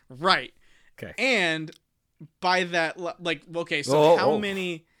 Right. Okay. And by that, so how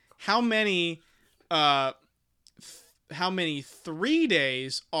many 3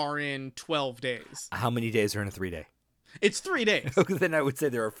 days are in 12 days? How many days are in a 3 day? It's 3 days. Then I would say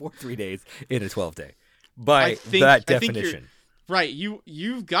there are 4 3 days in a 12 day. By that definition. Right.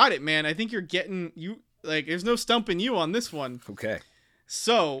 You've got it, man. I think you're getting there's no stumping you on this one. Okay.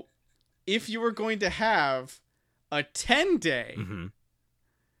 So, if you were going to have a 10 day,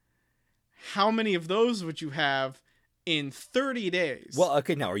 how many of those would you have in 30 days? Well,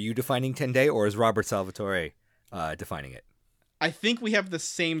 okay, now are you defining 10 day or is Robert Salvatore defining it? I think we have the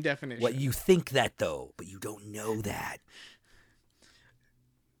same definition. Well, you think that though, but you don't know that.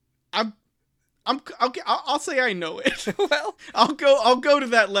 I'll say I know it. Well, I'll go to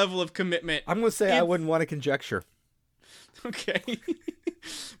that level of commitment. I'm going to say I wouldn't want to conjecture. Okay.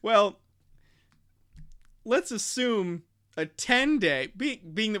 Well, let's assume A 10-day,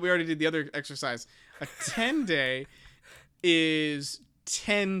 being that we already did the other exercise, a 10-day is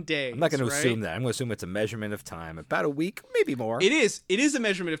 10 days. I'm not going to right? assume that. I'm going to assume it's a measurement of time. About a week, maybe more. It is. It is a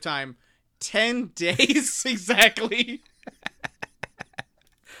measurement of time. 10 days exactly.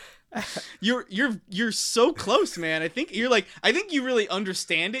 You're so close, man. I think you really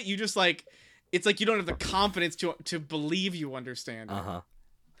understand it. You just like, it's like you don't have the confidence to believe you understand it. Uh-huh.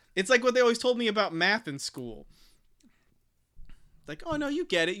 It's like what they always told me about math in school. Like, oh no, you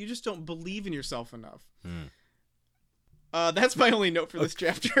get it. You just don't believe in yourself enough. That's my only note for this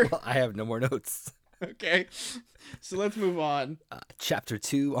chapter. Well, I have no more notes. Okay, so let's move on. Chapter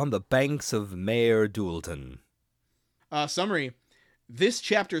 2, On the Banks of Mare Dualton. Summary. This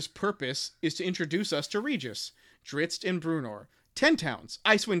chapter's purpose is to introduce us to Regis, Drizzt and Bruenor, Ten Towns,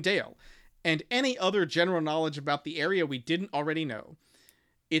 Icewind Dale, and any other general knowledge about the area we didn't already know.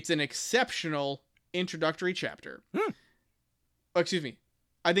 It's an exceptional introductory chapter. Oh, excuse me.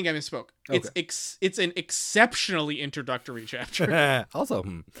 I think I misspoke. Okay. It's an exceptionally introductory chapter.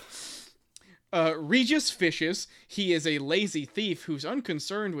 Also, Regis fishes. He is a lazy thief who's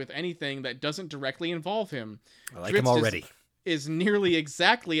unconcerned with anything that doesn't directly involve him. I like him already. Is nearly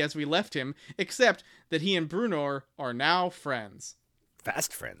exactly as we left him, except that he and Bruenor are now friends.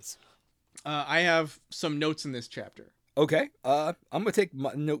 Fast friends. I have some notes in this chapter. Okay. I'm going to take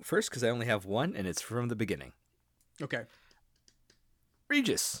my note first because I only have one, and it's from the beginning. Okay.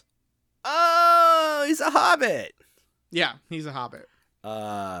 Regis. Oh, he's a hobbit. Yeah, he's a hobbit.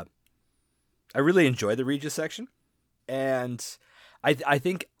 I really enjoyed the Regis section, and I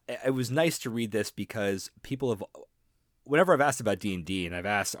think it was nice to read this because people have... Whenever I've asked about D&D and I've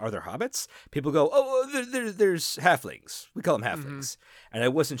asked, are there hobbits? People go, there's halflings. We call them halflings. Mm-hmm. And I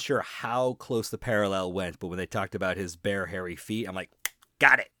wasn't sure how close the parallel went, but when they talked about his bare, hairy feet, I'm like,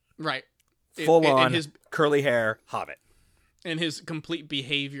 got it. Right. Full on, his curly hair, hobbit. And his complete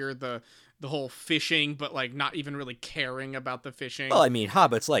behavior, the whole fishing, but like not even really caring about the fishing. Well, I mean,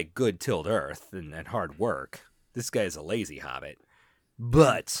 hobbits like good tilled earth and hard work. This guy's a lazy hobbit.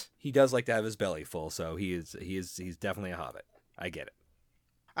 But he does like to have his belly full, so he's definitely a hobbit. I get it.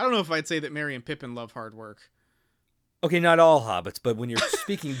 I don't know if I'd say that Merry and Pippin love hard work. Okay, not all hobbits, but when you're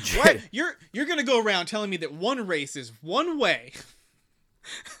speaking... What? You're going to go around telling me that one race is one way.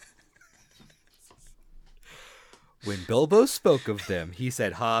 When Bilbo spoke of them, he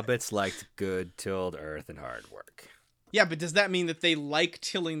said hobbits liked good tilled earth and hard work. Yeah, but does that mean that they like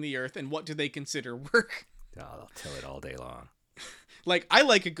tilling the earth, and what do they consider work? Oh, they'll till it all day long. Like, I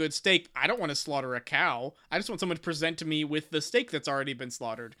like a good steak. I don't want to slaughter a cow. I just want someone to present to me with the steak that's already been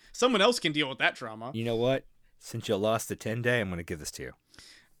slaughtered. Someone else can deal with that trauma. You know what? Since you lost the 10-day, I'm going to give this to you.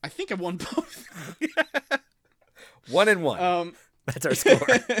 I think I won both. 1-1. That's our score.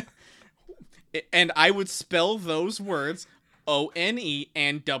 And I would spell those words O-N-E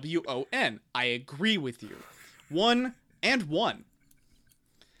and W-O-N. I agree with you. 1 and 1.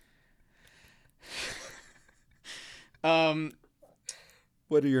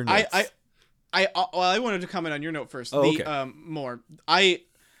 What are your notes? I wanted to comment on your note first. Okay. More. I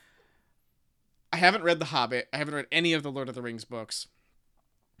haven't read The Hobbit. I haven't read any of the Lord of the Rings books.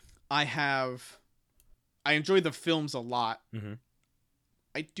 I enjoyed the films a lot. Mm-hmm.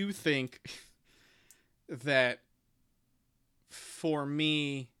 I do think that for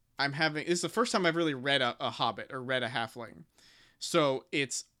me, this is the first time I've really read a Hobbit or read a Halfling. So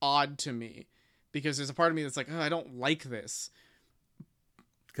it's odd to me because there's a part of me that's like, oh, I don't like this.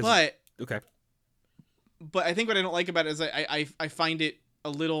 But okay. But I think what I don't like about it is I find it a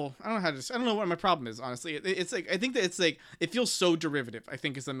little, I don't know what my problem is, honestly. It's like, I think that it's like, it feels so derivative, I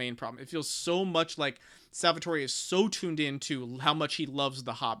think is the main problem. It feels so much like Salvatore is so tuned into how much he loves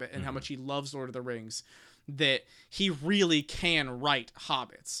The Hobbit and how much he loves Lord of the Rings that he really can write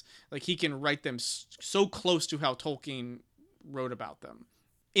hobbits. Like, he can write them so close to how Tolkien wrote about them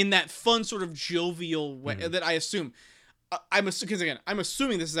in that fun sort of jovial way that I assume. Because again, I'm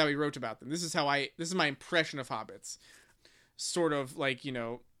assuming this is how he wrote about them. This is my impression of hobbits. Sort of like, you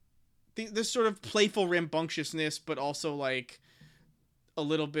know, this sort of playful rambunctiousness, but also like a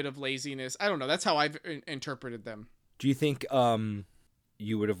little bit of laziness. I don't know. That's how I've interpreted them. Do you think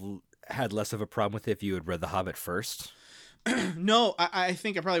you would have had less of a problem with it if you had read The Hobbit first? No, I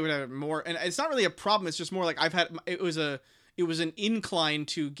think I probably would have more. And it's not really a problem. It's just more like it was an incline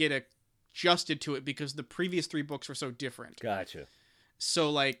to get adjusted to it because the previous 3 books were so different. Gotcha. So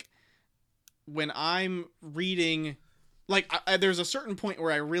like when I'm reading, like there's a certain point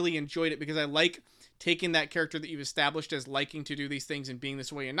where I really enjoyed it because I like taking that character that you've established as liking to do these things and being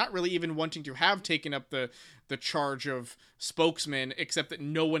this way and not really even wanting to have taken up the charge of spokesman, except that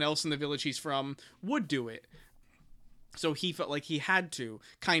no one else in the village he's from would do it. So he felt like he had to,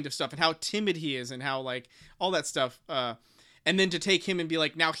 kind of stuff, and how timid he is, and how like all that stuff. And then to take him and be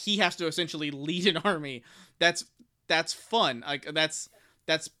like, now he has to essentially lead an army. That's fun. Like that's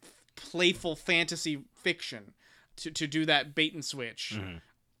playful fantasy fiction to do that bait and switch. Mm-hmm.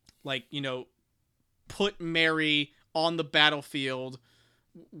 Like, put Merry on the battlefield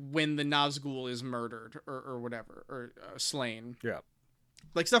when the Nazgul is murdered or whatever, or slain. Yeah.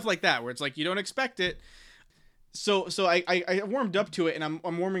 Like stuff like that, where it's like, you don't expect it. So I warmed up to it, and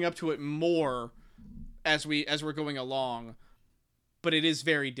I'm warming up to it more as we're going along, but it is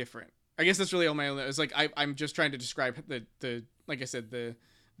very different. I guess that's really all my own. It's like I'm just trying to describe the like I said, the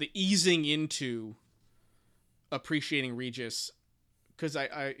easing into appreciating Regis, because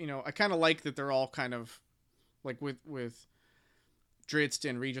I kind of like that they're all kind of like with Drizzt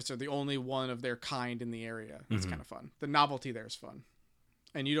and Regis are the only one of their kind in the area. It's kind of fun. The novelty there is fun.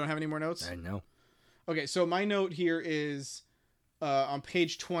 And you don't have any more notes? I know. Okay, so my note here is on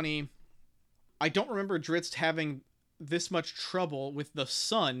page 20. I don't remember Drizzt having this much trouble with the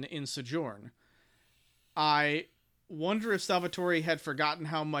sun in Sojourn. I wonder if Salvatore had forgotten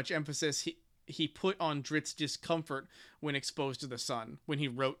how much emphasis he put on Drizzt's discomfort when exposed to the sun when he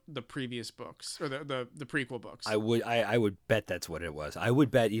wrote the previous books, or the prequel books. I would bet that's what it was. I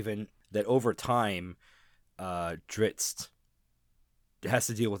would bet even that over time, Drizzt has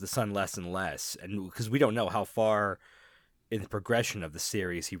to deal with the sun less and less, and because we don't know how far in the progression of the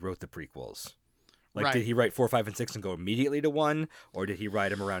series he wrote the prequels. Like, right. Did he write 4, 5, and 6 and go immediately to 1, or did he write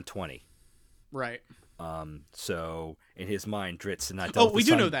them around 20? Right. So in his mind, Drizzt did not. Oh, we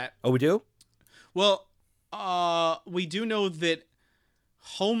do know that. Oh, we do. Well, we do know that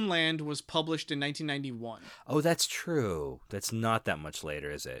Homeland was published in 1991. Oh, that's true. That's not that much later,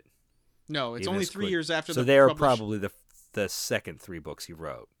 is it? No, it's only 3 years after. So they are probably the second 3 books he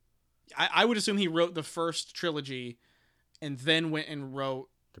wrote. I would assume he wrote the first trilogy, and then went and wrote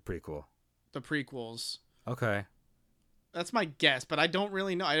the prequels. Okay. That's my guess, but I don't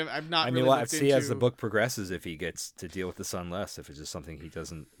really know. I've not. I mean, we'll see as the book progresses if he gets to deal with the sun less, if it's just something he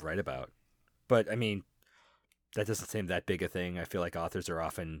doesn't write about. But I mean, that doesn't seem that big a thing. I feel like authors are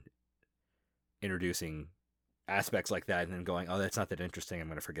often introducing aspects like that and then going, "Oh, that's not that interesting. I'm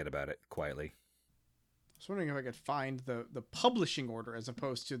going to forget about it quietly." I was wondering if I could find the publishing order as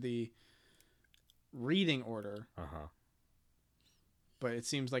opposed to the reading order. But it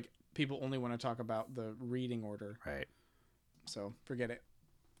seems like people only want to talk about the reading order. Right. So forget it.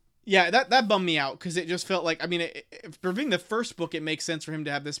 Yeah, that bummed me out, because it just felt like, I mean, for being the first book, it makes sense for him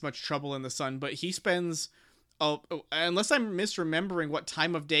to have this much trouble in the sun, but he spends, unless I'm misremembering what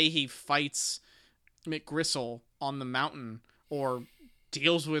time of day he fights Mick Gristle on the mountain, or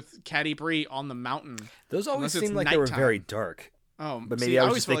deals with Catti Bree on the mountain. Those always seemed like nighttime. They were very dark. Oh, but maybe I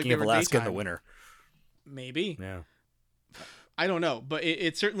was just thinking of Alaska in the winter. Maybe. Yeah. I don't know, but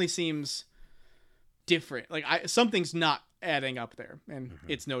it certainly seems different. Like something's not adding up there, and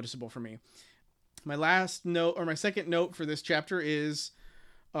it's noticeable for me. My last note, or my second note for this chapter is,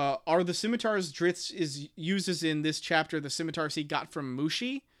 are the scimitars Drizzt uses in this chapter the scimitars he got from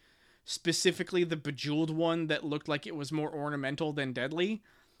Mushi? Specifically the bejeweled one that looked like it was more ornamental than deadly.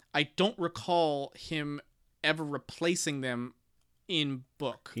 I don't recall him ever replacing them in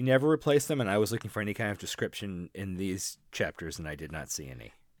book. He never replaced them, and I was looking for any kind of description in these chapters, and I did not see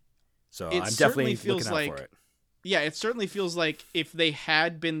any. So I'm definitely looking out for it. Yeah, it certainly feels like if they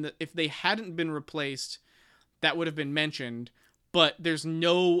hadn't been replaced, that would have been mentioned, but there's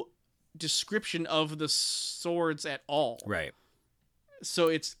no description of the swords at all. Right. So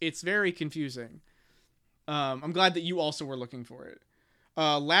it's very confusing. I'm glad that you also were looking for it.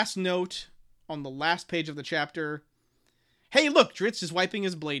 Last note on the last page of the chapter. Hey, look, Drizzt is wiping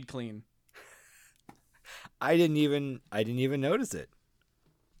his blade clean. I didn't even notice it.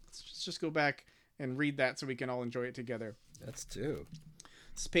 Let's just go back and read that so we can all enjoy it together. That's two.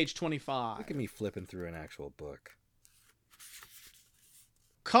 This is page 25. Look at me flipping through an actual book.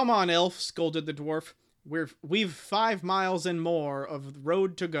 Come on, elf, scolded the dwarf. We've 5 miles and more of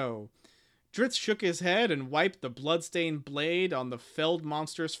road to go. Drizzt shook his head and wiped the blood-stained blade on the felled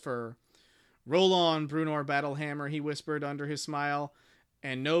monster's fur. Roll on, Brunor Battlehammer, he whispered under his smile,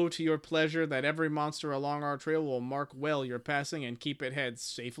 and know to your pleasure that every monster along our trail will mark well your passing and keep its head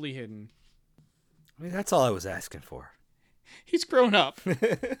safely hidden. I mean, that's all I was asking for. He's grown up.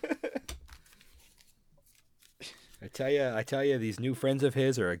 I tell you, these new friends of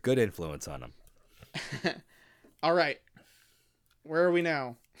his are a good influence on him. All right. Where are we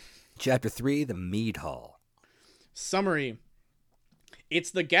now? Chapter 3, the Mead Hall. Summary. It's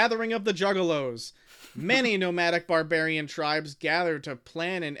the gathering of the Juggalos. Many nomadic barbarian tribes gather to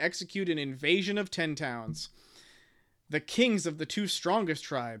plan and execute an invasion of 10 towns. The kings of the two strongest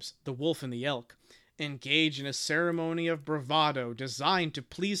tribes, the wolf and the elk, engage in a ceremony of bravado designed to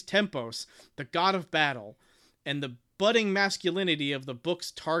please Tempos, the god of battle, and the budding masculinity of the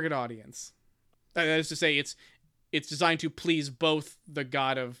book's target audience. That is to say, it's designed to please both the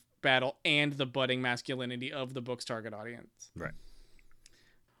god of battle and the budding masculinity of the book's target audience. Right.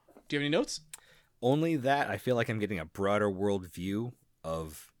 Do you have any notes? Only that I feel like I'm getting a broader world view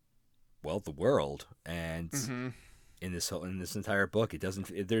of, well, the world, and in this entire book,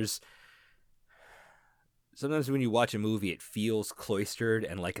 there's sometimes when you watch a movie, it feels cloistered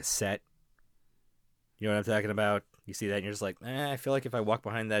and like a set. You know what I'm talking about? You see that and you're just like, I feel like if I walk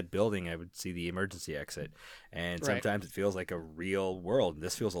behind that building, I would see the emergency exit. And sometimes it feels like a real world.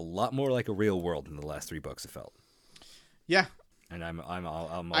 This feels a lot more like a real world than the last 3 books have felt. Yeah. And I'm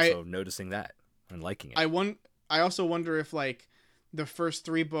also noticing that and liking it. I also wonder if, like, the first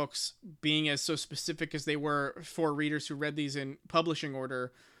 3 books being as so specific as they were for readers who read these in publishing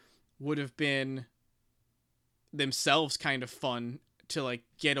order would have been themselves kind of fun to, like,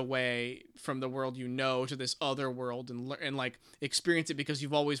 get away from the world to this other world and like experience it, because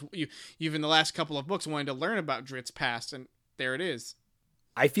you've in the last couple of books wanted to learn about Drizzt past, and there it is.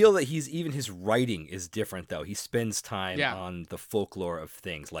 I feel that his writing is different, though. He spends time on the folklore of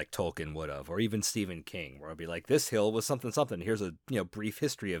things like Tolkien would have, or even Stephen King, where I'll be like, this hill was something, something. Here's a brief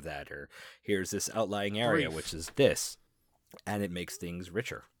history of that, or here's this outlying area, which is this, and it makes things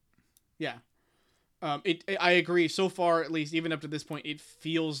richer. Yeah. I agree. So far, at least, even up to this point, it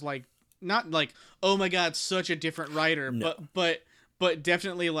feels like not like, oh my god, such a different writer, no. but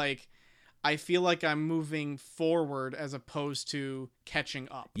definitely like, I feel like I'm moving forward as opposed to catching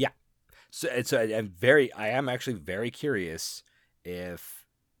up. Yeah. So I am actually very curious if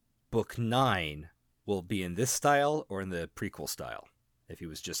book 9 will be in this style or in the prequel style. If he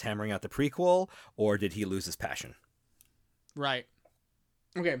was just hammering out the prequel, or did he lose his passion? Right.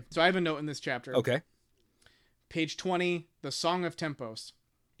 Okay, so I have a note in this chapter. Okay. Page 20, the Song of Tempos.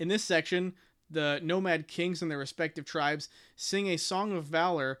 In this section, the nomad kings and their respective tribes sing a song of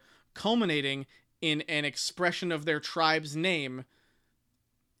valor, culminating in an expression of their tribe's name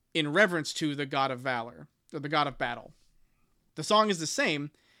in reverence to the god of valor, or the god of battle. The song is the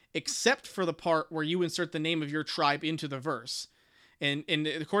same, except for the part where you insert the name of your tribe into the verse. And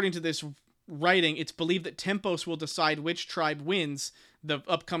according to this writing, it's believed that Tempos will decide which tribe wins the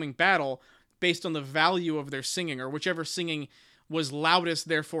upcoming battle based on the value of their singing, or whichever singing was loudest,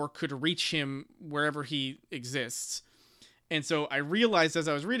 therefore could reach him wherever he exists. And so I realized as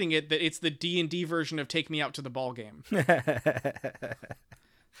I was reading it that it's the D&D version of Take Me Out to the Ball Game.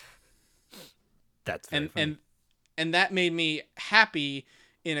 That's very funny. And that made me happy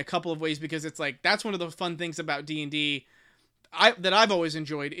in a couple of ways, because it's like, that's one of the fun things about D&D that I've always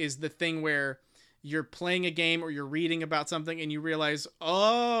enjoyed, is the thing where you're playing a game or you're reading about something and you realize,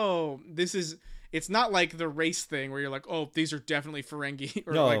 oh, it's not like the race thing where you're like, oh, these are definitely Ferengi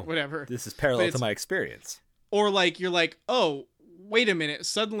or like whatever. This is parallel to my experience. Or like, you're like, oh, wait a minute.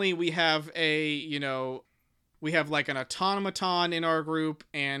 Suddenly we have like an automaton in our group,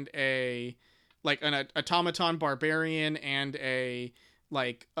 and an automaton barbarian, and a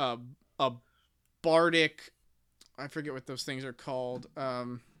bardic, I forget what those things are called.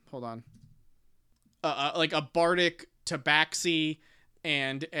 Hold on. Like a bardic tabaxi,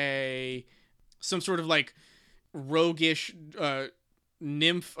 and some sort of like roguish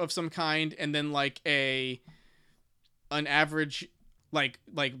nymph of some kind, and then like an average like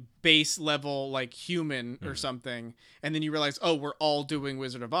base level like human or something, and then you realize, oh, we're all doing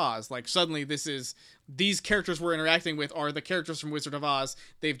Wizard of Oz. Like, suddenly these characters we're interacting with are the characters from Wizard of Oz.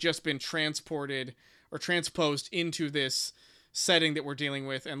 They've just been transported or transposed into this setting that we're dealing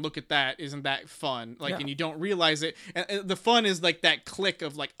with, and look at that, isn't that fun? Like, and you don't realize it, and the fun is like that click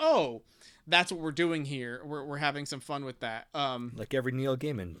of like, oh, that's what we're doing here. We're having some fun with that. Like every Neil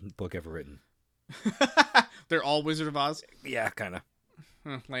Gaiman book ever written. They're all Wizard of Oz? Yeah, kind of.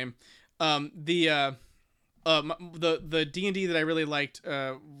 Lame. The D&D that I really liked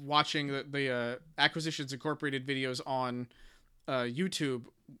watching the Acquisitions Incorporated videos on YouTube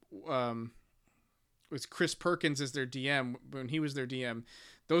was Chris Perkins as their DM when he was their DM.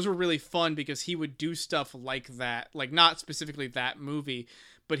 Those were really fun because he would do stuff like that, like not specifically that movie,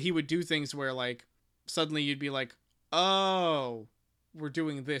 but he would do things where like suddenly you'd be like, oh, we're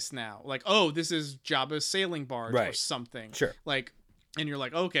doing this now. Like, oh, this is Jabba's sailing barge or something. Sure. Like, and you're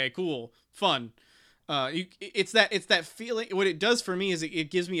like, okay, cool, fun. It's that feeling. What it does for me is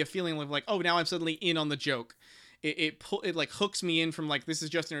it gives me a feeling of like, oh, now I'm suddenly in on the joke. It like hooks me in from like, this is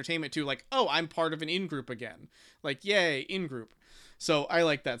just entertainment to like, oh, I'm part of an in-group again. Like, yay, in-group. So I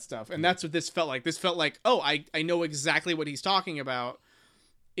like that stuff. And that's what this felt like. This felt like, oh, I know exactly what he's talking about.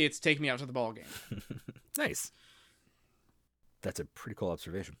 It's Take Me Out to the Ball Game. Nice. That's a pretty cool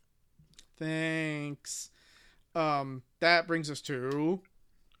observation. Thanks. That brings us to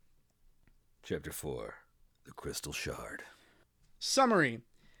Chapter 4, The Crystal Shard. summary.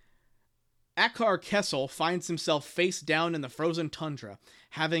 Akar Kessel finds himself face down in the frozen tundra,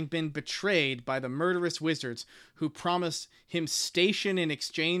 having been betrayed by the murderous wizards who promised him station in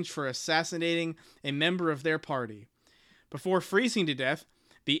exchange for assassinating a member of their party. Before freezing to death,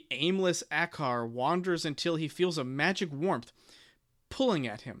 the aimless Akar wanders until he feels a magic warmth pulling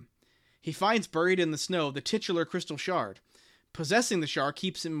at him. He finds buried in the snow the titular crystal shard. Possessing the shard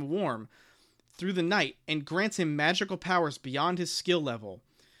keeps him warm through the night and grants him magical powers beyond his skill level.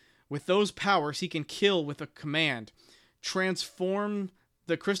 With those powers, he can kill with a command, transform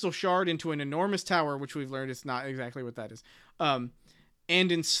the crystal shard into an enormous tower, which we've learned is not exactly what that is, and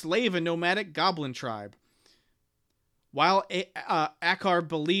enslave a nomadic goblin tribe. While Akar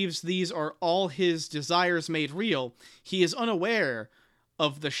believes these are all his desires made real, he is unaware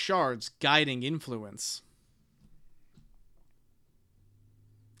of the shard's guiding influence.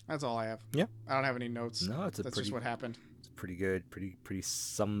 That's all I have. Yeah. I don't have any notes. No, That's just what happened. It's pretty good. Pretty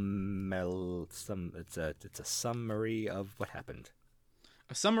it's a summary of what happened.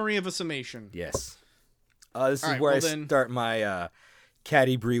 A summary of a summation. Yes. This is All right, where well I then- start my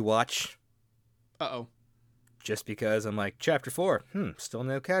Caddy Bree watch. Uh-oh. Just because I'm like, Chapter 4, still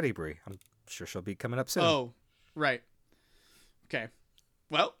no Caddy Bree. I'm sure she'll be coming up soon. Oh, right. Okay.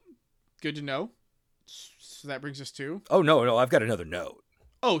 Well, good to know. So that brings us to... Oh, no, I've got another note.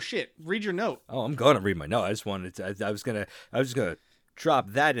 Oh, shit. Read your note. Oh, I'm going to read my note. I just wanted to, I was just going to drop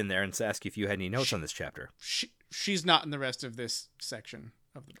that in there and ask you if you had any notes on this chapter. She's not in the rest of this section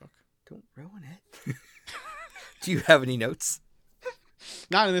of the book. Don't ruin it. Do you have any notes?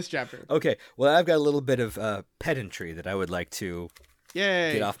 Not in this chapter. Okay, well, I've got a little bit of pedantry that I would like to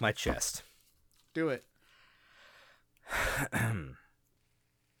Yay. get off my chest. Do it.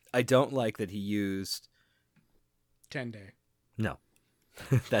 I don't like that he used... 10-day. No,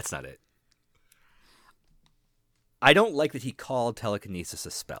 that's not it. I don't like that he called telekinesis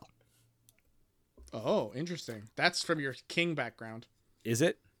a spell. Oh, interesting. That's from your king background. Is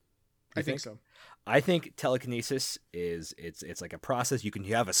it? I think so. I think telekinesis is it's like a process. You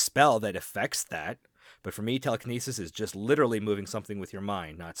have a spell that affects that, but for me, telekinesis is just literally moving something with your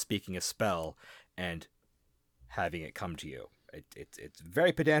mind, not speaking a spell and having it come to you. It's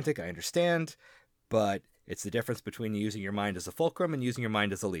very pedantic, I understand, but it's the difference between using your mind as a fulcrum and using your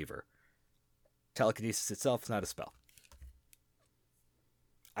mind as a lever. Telekinesis itself is not a spell.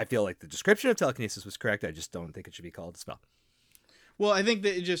 I feel like the description of telekinesis was correct. I just don't think it should be called a spell. Well, I think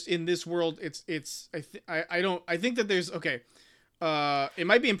that it just in this world, I think that there's okay. It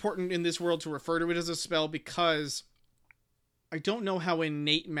might be important in this world to refer to it as a spell because I don't know how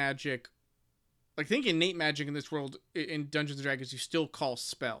innate magic. I think innate magic in this world in Dungeons and Dragons you still call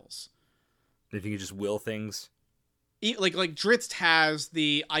spells. If you can just will things. Like Drizzt has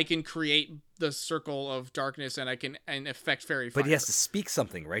the I can create the circle of darkness and I can affect fairy fire. But he has to speak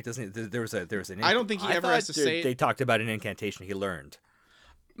something, right? Doesn't he? There was an. I don't think he ever has to say. They talked about an incantation he learned.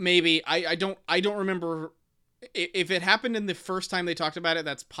 Maybe I don't remember if it happened in the first time they talked about it.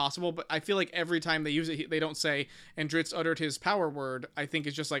 That's possible, but I feel like every time they use it, they don't say and Drizzt uttered his power word. I think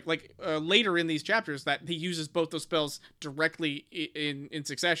it's just like later in these chapters that he uses both those spells directly in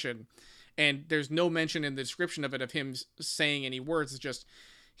succession. And there's no mention in the description of it of him saying any words. It's just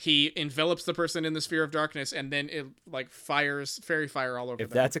he envelops the person in the sphere of darkness and then it like fires fairy fire all over If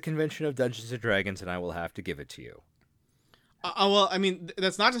them. that's a convention of Dungeons and Dragons, then I will have to give it to you. Well, I mean,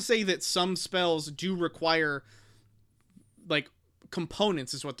 that's not to say that some spells do require like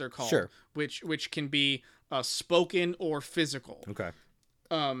components is what they're called. Sure. Which can be spoken or physical. Okay.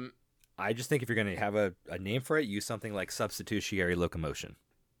 Um, I just think if you're going to have a name for it, use something like substitutionary locomotion.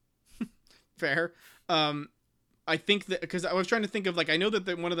 fair. I think that because I was trying to think of like I know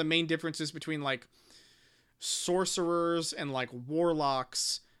that one of the main differences between like sorcerers and like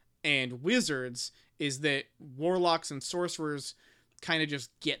warlocks and wizards is that warlocks and sorcerers kind of just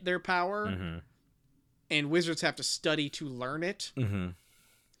get their power, Mm-hmm. and wizards have to study to learn it. Mm-hmm.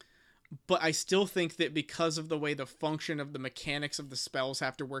 But I still think that because of the way the function of the mechanics of the spells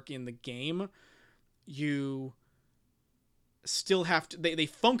have to work in the game, you still have to they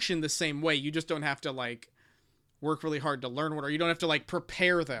function the same way. You just don't have to like work really hard to learn one, or you don't have to like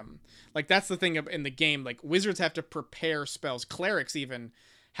prepare them. Like that's the thing in the game. Like wizards have to prepare spells. Clerics even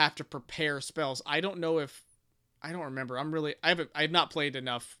have to prepare spells. I don't remember. I have not played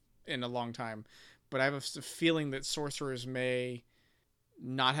enough in a long time, but I have a feeling that sorcerers may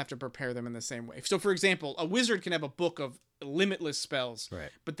not have to prepare them in the same way. So, for example, a wizard can have a book of limitless spells, Right.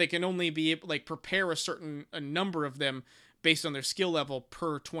 but they can only be able, like, prepare a number of them based on their skill level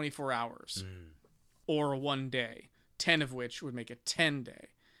per 24 hours or 1 day, 10 of which would make it 10 day.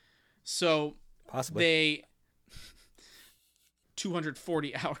 So Possibly. they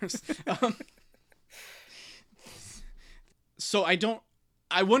 240 hours. So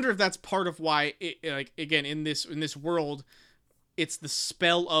I wonder if that's part of why it, like, again, in this world, it's the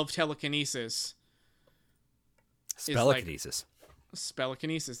spell of telekinesis. Spellikinesis.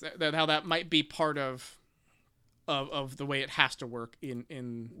 Spellikinesis. That how that might be part of the way it has to work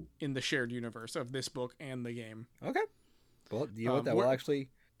in the shared universe of this book and the game. Okay. Well, you know what? That will actually...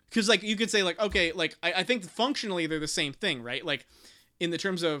 Because, like, you could say, like, okay, like, I think functionally they're the same thing, right? Like, in the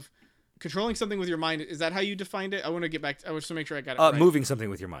terms of controlling something with your mind, is that how you defined it? I want to get back I want to make sure I got it right. Moving something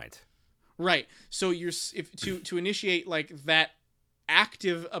with your mind. Right. So to initiate, like, that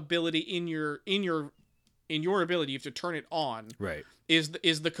active ability in your ability, you have to turn it on. Right. Is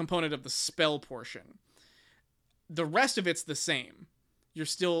the component of the spell portion. The rest of it's the same. You're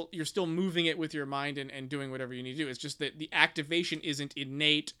still moving it with your mind and doing whatever you need to do. It's just that the activation isn't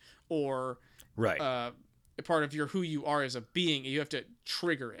innate or right. A part of who you are as a being. You have to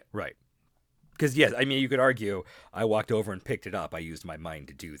trigger it. Right. Because, yes, I mean, you could argue, I walked over and picked it up. I used my mind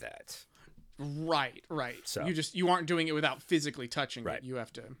to do that. Right. So You aren't doing it without physically touching it. You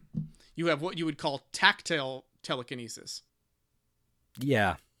have what you would call tactile telekinesis.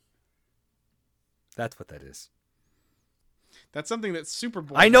 Yeah. That's what that is. That's something that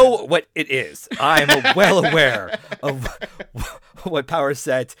Superboy... I know what it is. I am well aware of what power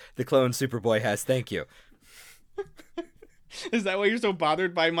set the clone Superboy has. Thank you. Is that why you're so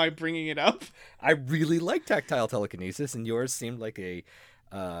bothered by my bringing it up? I really like tactile telekinesis, and yours seemed like a...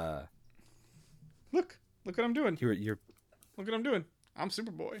 Look what I'm doing. You're... Look what I'm doing. I'm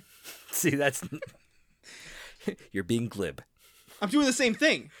Superboy. See, that's... You're being glib. I'm doing the same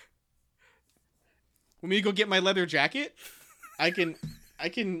thing. Want me to go get my leather jacket? I can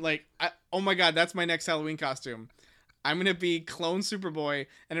like, oh my god, that's my next Halloween costume. I'm going to be clone Superboy,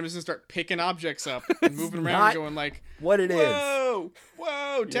 and I'm just going to start picking objects up and moving around and going like... What it is.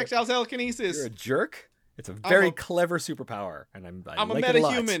 Whoa, tactile telekinesis. You're a jerk? It's a very clever superpower, and I'm like a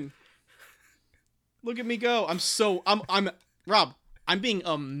metahuman. Look at me go. I'm Rob, I'm being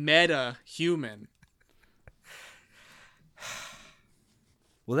a meta-human.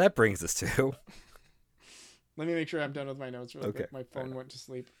 Well, that brings us to... Let me make sure I'm done with my notes really quick. My phone went to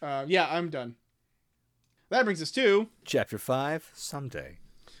sleep. Yeah, I'm done. That brings us to... Chapter 5, Someday.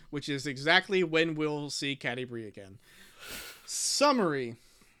 Which is exactly when we'll see Catti-brie again. Summary.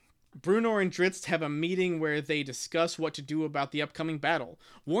 Bruenor and Drizzt have a meeting where they discuss what to do about the upcoming battle.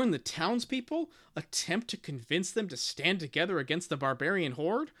 Warn the townspeople? Attempt to convince them to stand together against the barbarian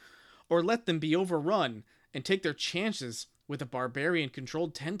horde? Or let them be overrun and take their chances with a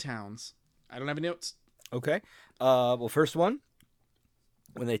barbarian-controlled 10 towns? I don't have any notes. Okay. Well, first one,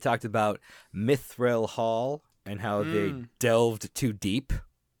 when they talked about Mithril Hall and how they delved too deep.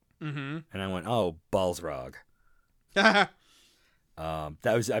 Mm-hmm. And I went, oh, Balrog. That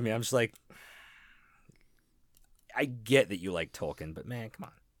was, I mean, I'm just like, I get that you like Tolkien, but man, come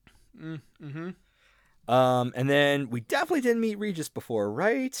on. Mm-hmm. And then we definitely didn't meet Regis before,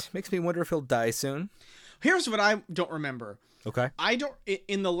 right? Makes me wonder if he'll die soon. Here's what I don't remember. Okay.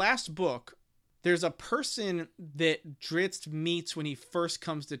 In the last book, there's a person that Drizzt meets when he first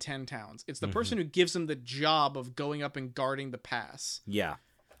comes to 10 Towns. It's the person who gives him the job of going up and guarding the pass. Yeah.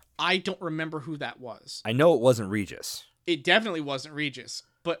 I don't remember who that was. I know it wasn't Regis. It definitely wasn't Regis,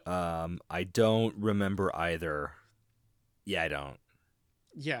 but... I don't remember either. Yeah, I don't.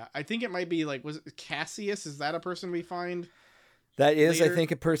 Yeah, I think it might be like, was it Cassius? Is that a person we find? That is, later? I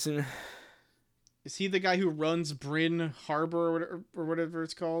think, a person... Is he the guy who runs Bryn Harbor or whatever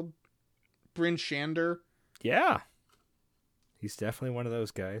it's called? Bryn Shander? Yeah. He's definitely one of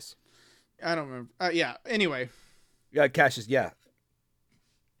those guys. I don't remember. Yeah, anyway. Yeah, Cassius, yeah.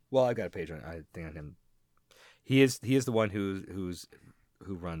 Well, I got a page on I think on him. He is the one who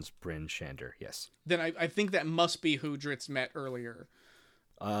runs Bryn Shander, yes. Then I think that must be who Drizzt met earlier.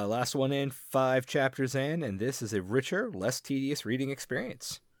 Last one in, 5 chapters in, and this is a richer, less tedious reading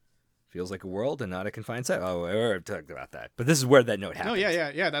experience. Feels like a world and not a confined set. Oh, we already talked about that. But this is where that note happened. Oh,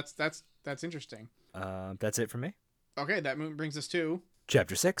 yeah. That's interesting. That's it for me. Okay, that brings us to...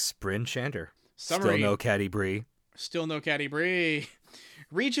 Chapter 6, Bryn Shander. Summary. Still no Catti-brie. Still no Catti-brie.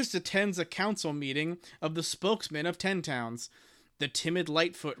 Regis attends a council meeting of the spokesmen of 10 Towns. The timid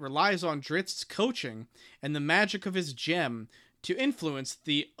Lightfoot relies on Drizzt's coaching and the magic of his gem to influence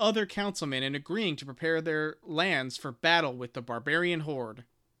the other councilmen in agreeing to prepare their lands for battle with the barbarian horde.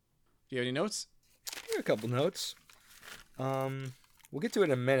 Do you have any notes? Here are a couple notes. We'll get to it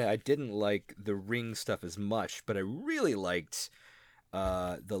in a minute. I didn't like the ring stuff as much, but I really liked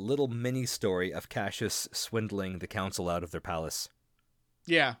the little mini story of Cassius swindling the council out of their palace.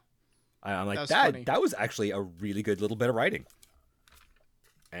 Yeah. I'm like, funny. that was actually a really good little bit of writing.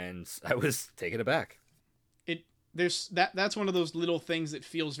 And I was taken aback. That's one of those little things that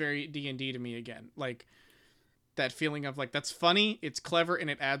feels very D&D to me again. Like that feeling of like, that's funny, it's clever, and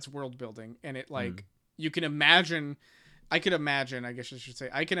it adds world building. And it like, you can imagine, I can imagine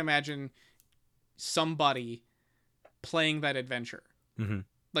somebody playing that adventure. Mm-hmm.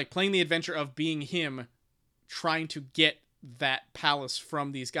 Like playing the adventure of being him trying to get that palace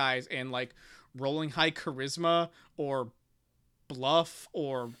from these guys and like rolling high charisma or bluff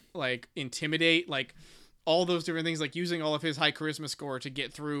or like intimidate, like all those different things, like using all of his high charisma score to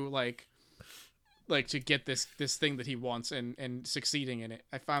get through like to get this thing that he wants and succeeding in it.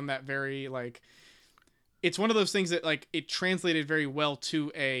 I found that very like, it's one of those things that like it translated very well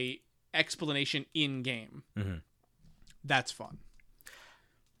to a explanation in game. Mm-hmm. That's fun.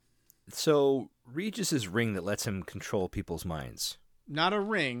 So Regis's ring that lets him control people's minds. Not a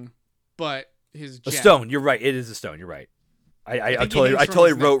ring, but his gem. A stone. You're right. It is a stone. You're right. I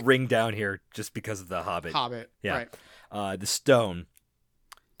totally wrote ring down here just because of the Hobbit. Yeah. Right. The stone.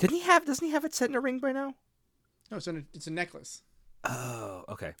 Doesn't he have it set in a ring by now? No, it's a necklace. Oh,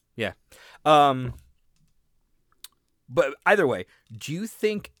 okay. Yeah. But either way, do you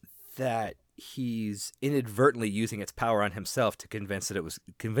think that he's inadvertently using its power on himself to convince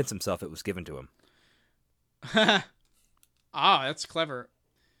himself it was given to him? That's clever.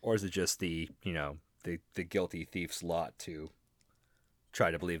 Or is it just the guilty thief's lot to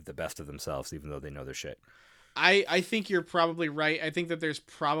try to believe the best of themselves even though they know their shit? I think you're probably right. I think that there's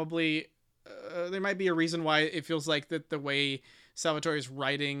probably there might be a reason why it feels like that the way Salvatore is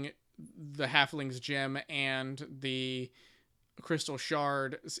writing the Halfling's gem and the Crystal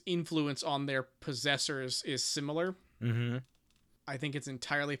Shard's influence on their possessors is similar. Mm-hmm. I think it's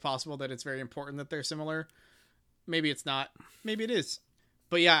entirely possible that it's very important that they're similar. Maybe it's not. Maybe it is.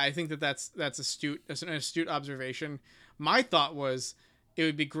 But yeah, I think that's astute. That's an astute observation. My thought was it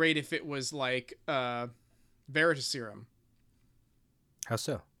would be great if it was like Veritaserum. How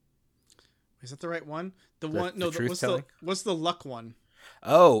so? Is that the right one? What's the luck one?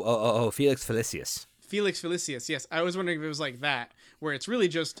 Oh, Felix Felicius. Felix Felicius, yes. I was wondering if it was like that, where it's really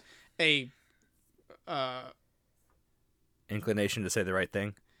just a inclination to say the right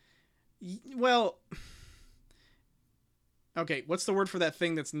thing. Well, okay, what's the word for that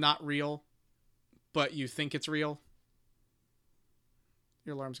thing that's not real, but you think it's real?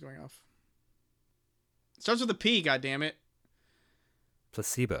 Your alarm's going off. It starts with a P, goddammit.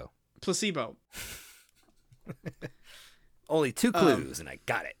 Placebo. Only 2 clues, and I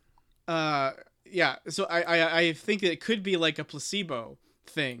got it. Yeah, so I think that it could be like a placebo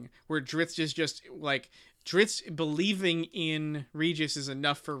thing, where Drizzt is just like, Drizzt believing in Regis is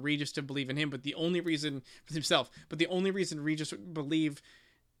enough for Regis to believe in him, but the only reason Regis would believe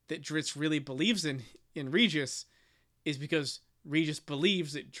that Drizzt really believes in Regis is because Regis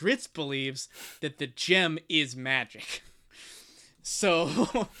believes that Drizzt believes that the gem is magic.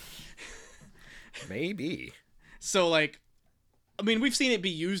 So maybe. So like, I mean, we've seen it be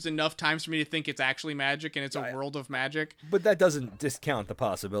used enough times for me to think it's actually magic and it's a world of magic. But that doesn't discount the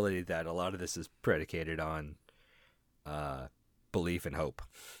possibility that a lot of this is predicated on belief and hope.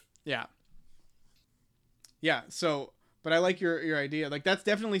 Yeah. Yeah, so, but I like your idea. Like, that's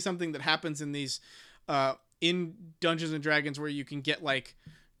definitely something that happens in these, in Dungeons and Dragons, where you can get, like,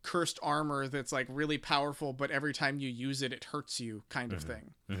 cursed armor that's, like, really powerful, but every time you use it, it hurts you kind of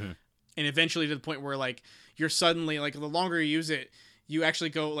thing. Mm-hmm. And eventually to the point where, like, you're suddenly, like, the longer you use it, you actually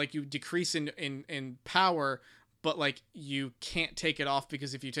go, like, you decrease in power, but, like, you can't take it off,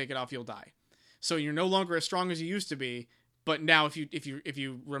 because if you take it off, you'll die. So you're no longer as strong as you used to be, but now if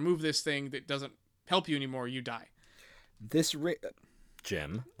you remove this thing that doesn't help you anymore, you die. This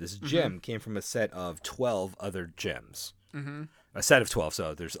gem came from a set of 12 other gems. Mm-hmm. A set of 12,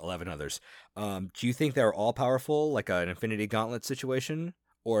 so there's 11 others. Do you think they're all powerful, like an Infinity Gauntlet situation?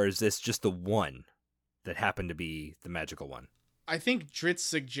 Or is this just the one that happened to be the magical one? I think Drizzt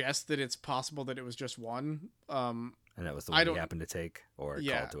suggests that it's possible that it was just one. And that was the one he happened to take, or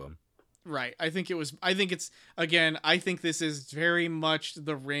called to him. Right. I think this is very much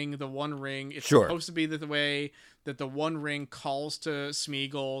the ring, the One Ring. It's supposed to be the way that the One Ring calls to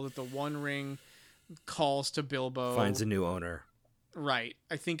Smeagol, that the One Ring calls to Bilbo. Finds a new owner. Right.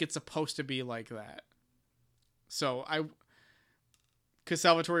 I think it's supposed to be like that. So because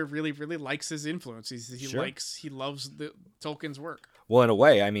Salvatore really, really likes his influence. He Sure. loves Tolkien's work. Well, in a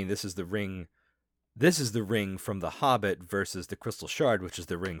way, I mean, this is the ring. This is the ring from The Hobbit versus the Crystal Shard, which is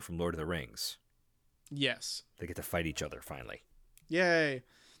the ring from Lord of the Rings. Yes. They get to fight each other finally. Yay.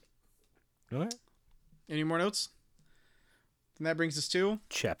 All right. Any more notes? And that brings us to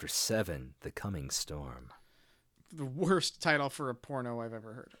Chapter 7, The Coming Storm. the worst title for a porno I've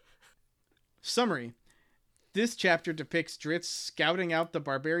ever heard. Summary. This chapter depicts Drizzt scouting out the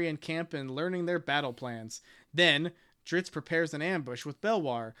barbarian camp and learning their battle plans. Then, Drizzt prepares an ambush with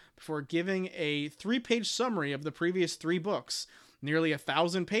Belwar before giving a 3-page summary of the previous 3 books. Nearly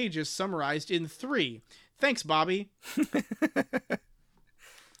 1,000 pages summarized in 3. Thanks, Bobby.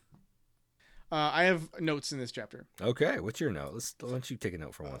 I have notes in this chapter. Okay, what's your note? Why don't you take a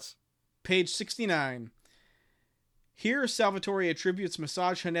note for once? Page 69. Here, Salvatore attributes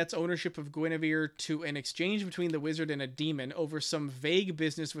Massage Hanet's ownership of Guinevere to an exchange between the wizard and a demon over some vague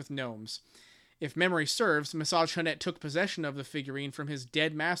business with gnomes. If memory serves, Massage Hanet took possession of the figurine from his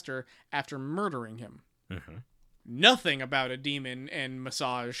dead master after murdering him. Mm-hmm. Nothing about a demon and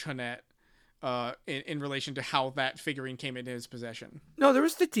Massage Hanet in relation to how that figurine came into his possession. No, there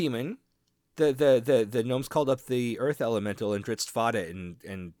was the demon. The gnomes called up the earth elemental and Drizzt fought it,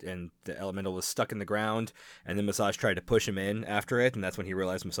 and the elemental was stuck in the ground, and then Massage tried to push him in after it, and that's when he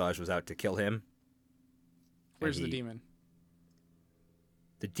realized Massage was out to kill him. Where's the demon?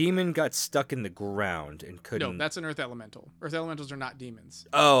 The demon got stuck in the ground and couldn't... No, that's an earth elemental. Earth elementals are not demons.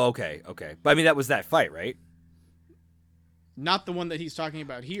 Oh, okay. But I mean, that was that fight, right? Not the one that he's talking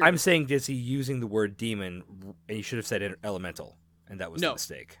about here. I'm saying, is he using the word demon, and he should have said elemental, and that was the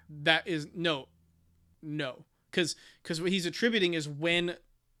mistake. That is... No. Because what he's attributing is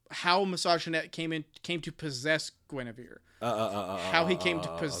how Massage Hanet came to possess Guinevere. How he came to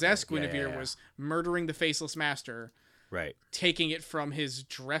possess Guinevere was murdering the Faceless Master... Right. Taking it from his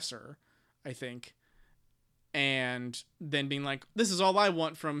dresser, I think, and then being like, "This is all I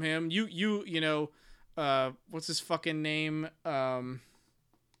want from him." You know, what's his fucking name? Akar?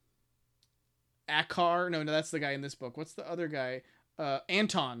 No, that's the guy in this book. What's the other guy?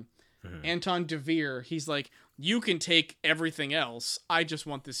 Anton. Mm-hmm. Anton Devere. He's like, "You can take everything else. I just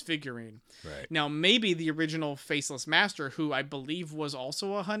want this figurine." Right. Now, maybe the original Faceless Master, who I believe was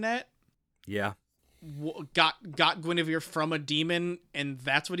also a Hanet. Yeah. Got Guinevere from a demon, and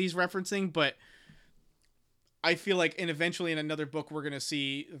that's what he's referencing. But I feel like, and eventually in another book, we're gonna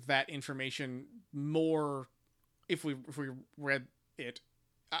see that information more if we read it.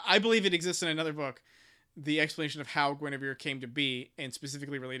 I believe it exists in another book, the explanation of how Guinevere came to be, and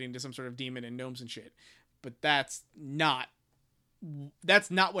specifically relating to some sort of demon and gnomes and shit. But that's not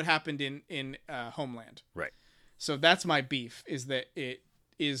what happened in Homeland. Right. So that's my beef, is that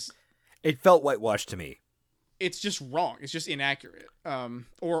it felt whitewashed to me. It's just wrong. It's just inaccurate.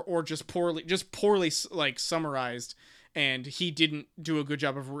 Or just poorly like summarized, and he didn't do a good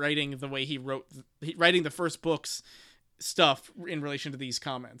job of writing the way he wrote writing the first book's stuff in relation to these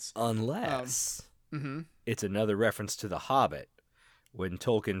comments. Unless it's another reference to The Hobbit. When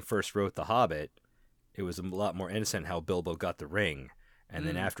Tolkien first wrote The Hobbit, it was a lot more innocent how Bilbo got the ring. And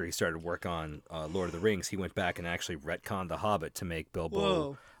then after he started work on Lord of the Rings, he went back and actually retconned The Hobbit to make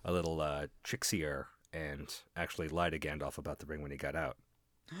Bilbo a little trixier and actually lied to Gandalf about the ring when he got out.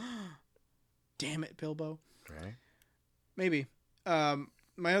 Damn it, Bilbo. Right. Maybe.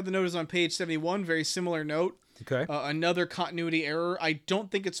 My other note is on page 71, very similar note. Okay. Another continuity error. I don't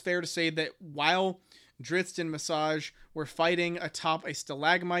think it's fair to say that while Drizzt and Massage were fighting atop a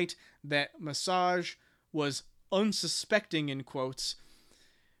stalagmite, that Massage was unsuspecting, in quotes,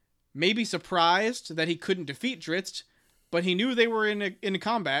 maybe surprised that he couldn't defeat Drizzt, but he knew they were in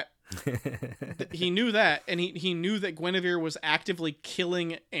combat. He knew that, and he knew that Guinevere was actively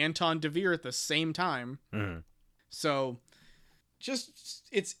killing Anton Devere at the same time. Mm-hmm. So, just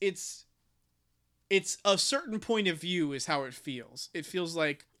it's a certain point of view is how it feels. It feels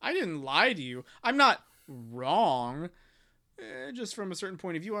like, I didn't lie to you. I'm not wrong. Just from a certain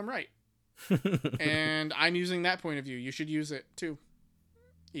point of view, I'm right. And I'm using that point of view. You should use it too,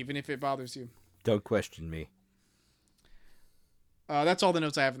 even if it bothers you. Don't question me. That's all the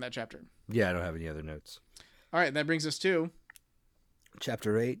notes I have in that chapter. Yeah, I don't have any other notes. All right, that brings us to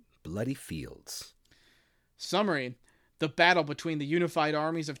Chapter 8, Bloody Fields. Summary. The battle between the unified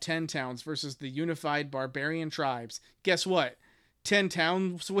armies of 10 towns versus the unified barbarian tribes. Guess what? 10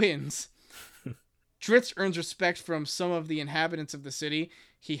 towns wins. Drizzt earns respect from some of the inhabitants of the city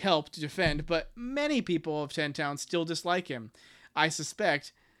he helped defend, but many people of 10 towns still dislike him. I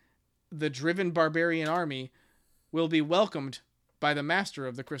suspect the driven barbarian army will be welcomed by the master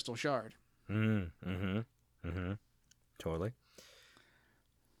of the Crystal Shard. Totally.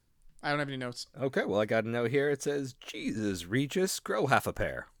 I don't have any notes. Okay, well, I got a note here. It says, Jesus, Regis, grow half a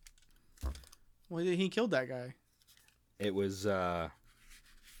pair. Well, he killed that guy. It was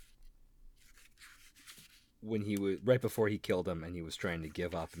when he was right before he killed him, and he was trying to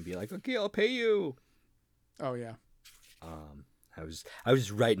give up and be like, "Okay, I'll pay you." Oh yeah. I was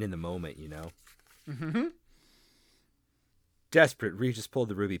just writing in the moment, you know. Mm-hmm. Desperate, Regis pulled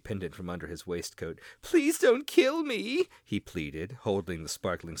the ruby pendant from under his waistcoat. "Please don't kill me," he pleaded, holding the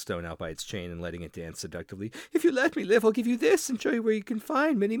sparkling stone out by its chain and letting it dance seductively. "If you let me live, I'll give you this and show you where you can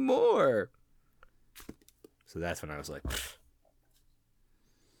find many more." So that's when I was like, pfft.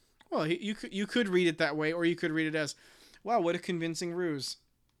 Well, you could read it that way, or you could read it as, "Wow, what a convincing ruse."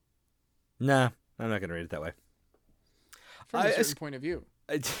 Nah, I'm not going to read it that way. From a certain point of view.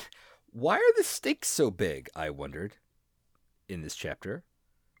 Why are the stakes so big, I wondered, in this chapter,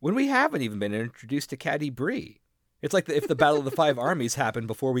 when we haven't even been introduced to Cady Bree? It's like if the Battle of the Five Armies happened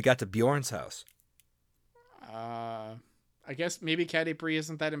before we got to Bjorn's house. I guess maybe Cady Bree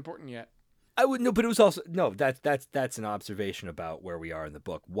isn't that important yet. I would no, but it was also no. That's an observation about where we are in the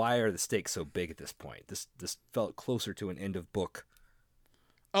book. Why are the stakes so big at this point? This felt closer to an end of book.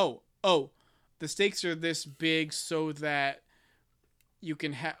 Oh, the stakes are this big so that you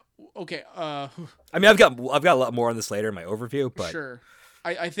can have. Okay. I mean, I've got a lot more on this later in my overview, but sure.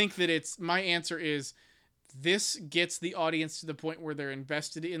 I think that it's my answer is this gets the audience to the point where they're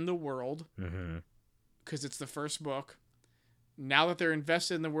invested in the world because it's the first book. Now that they're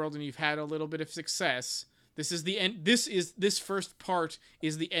invested in the world and you've had a little bit of success, this is the end. This first part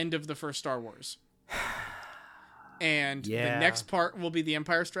is the end of the first Star Wars. And the next part will be The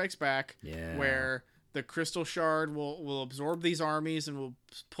Empire Strikes Back, where the Crystal Shard will absorb these armies and will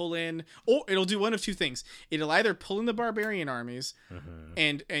pull in, or it'll do one of two things. It'll either pull in the barbarian armies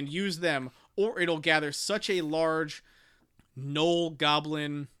and use them, or it'll gather such a large gnoll,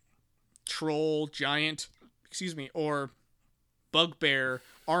 goblin, troll, giant, or bugbear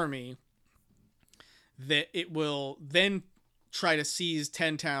army that it will then try to seize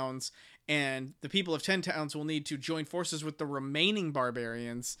 10 towns, and the people of 10 towns will need to join forces with the remaining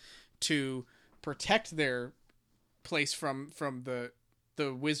barbarians to protect their place from the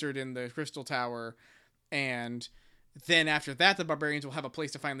wizard in the Crystal Tower. And then after that, the barbarians will have a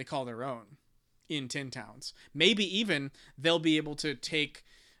place to finally call their own in 10 towns. Maybe even they'll be able to take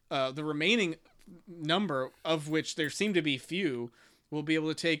the remaining number, of which there seem to be few, will be able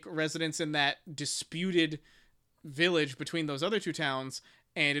to take residence in that disputed village between those other two towns,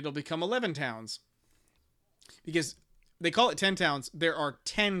 and it'll become 11 towns. Because they call it 10 towns. There are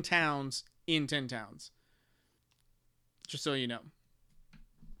 10 towns in 10 towns. Just so you know.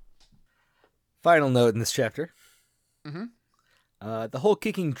 Final note in this chapter. Mm-hmm. The whole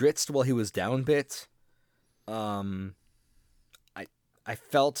kicking Dritz while he was down bit. I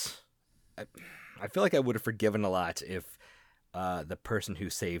feel like I would have forgiven a lot if the person who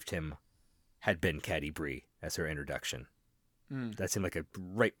saved him had been Cady Bree as her introduction. That seemed like a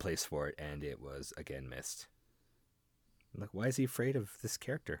right place for it, and it was, again, missed. Like, why is he afraid of this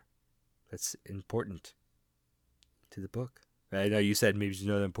character? That's important to the book. I know you said maybe she's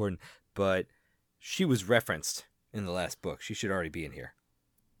not important, but she was referenced in the last book. She should already be in here.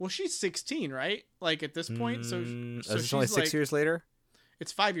 Well, she's 16, right? Like, at this point? So it's only 6 years later?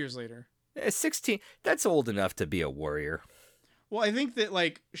 It's 5 years later. 16, that's old enough to be a warrior. Well, I think that,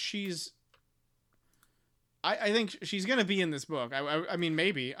 like, I think she's going to be in this book. I mean,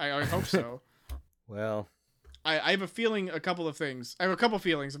 maybe. I hope so. Well, I have a feeling, a couple of things. I have a couple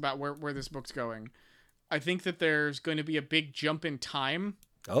feelings about where this book's going. I think that there's going to be a big jump in time.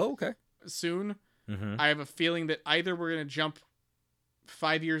 Oh, okay. Soon. Mm-hmm. I have a feeling that either we're going to jump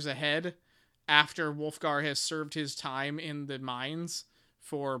 5 years ahead after Wulfgar has served his time in the mines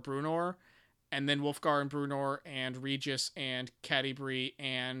for Bruenor, and then Wulfgar and Bruenor and Regis and Cady Bree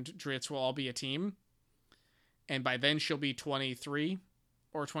and Dritz will all be a team. And by then she'll be 23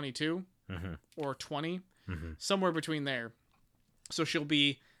 or 22 or 20, somewhere between there. So she'll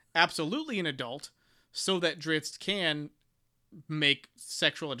be absolutely an adult so that Dritz can make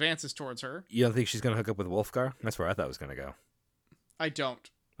sexual advances towards her. You don't think she's going to hook up with Wulfgar? That's where I thought it was going to go. I don't.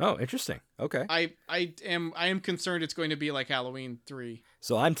 Oh, interesting. Okay. I am concerned it's going to be like Halloween 3.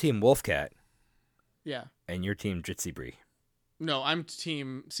 So I'm Team Wolfcat. Yeah. And you're Team Dritzy Bree. No, I'm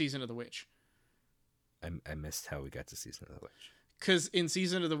Team Season of the Witch. I missed how we got to Season of the Witch. Because in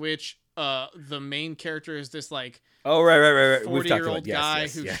Season of the Witch, the main character is this, like... Oh, right. 40-year-old guy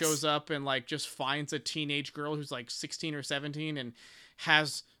who shows up and, like, just finds a teenage girl who's, like, 16 or 17 and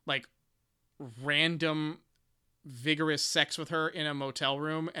has, like, random vigorous sex with her in a motel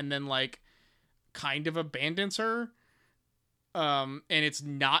room and then, like, kind of abandons her. And it's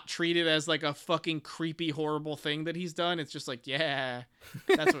not treated as like a fucking creepy, horrible thing that he's done. It's just like, yeah,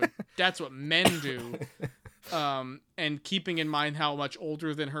 that's what men do. And keeping in mind how much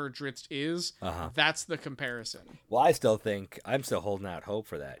older than her Drizzt is, that's the comparison. Well, I still think I'm still holding out hope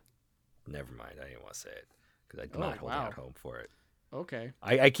for that. Never mind, I didn't want to say it because I'm not holding out hope for it. Okay.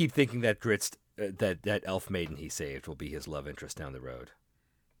 I keep thinking that Drizzt, that elf maiden he saved, will be his love interest down the road.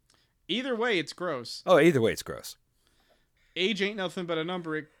 Either way, it's gross. Oh, either way, it's gross. Age ain't nothing but a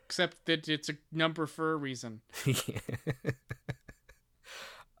number, except that it's a number for a reason.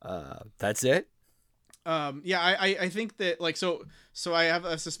 That's it. Yeah, I think that like so I have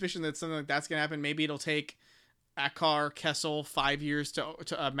a suspicion that something like that's gonna happen. Maybe it'll take Akar Kessel 5 years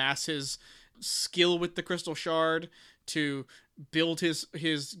to amass his skill with the crystal shard, to build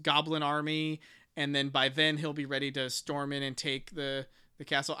his goblin army, and then by then he'll be ready to storm in and take the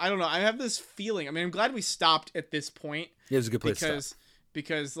castle. I don't know. I have this feeling. I mean, I'm glad we stopped at this point. Yeah, it's a good place to stop.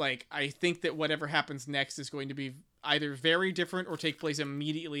 Because like I think that whatever happens next is going to be either very different or take place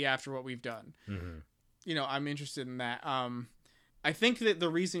immediately after what we've done. Mm-hmm. You know, I'm interested in that. I think that the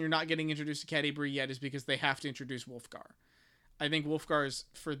reason you're not getting introduced to Catti-brie yet is because they have to introduce Wulfgar. I think Wulfgar is,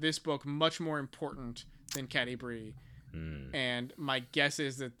 for this book, much more important than Catti-brie. And my guess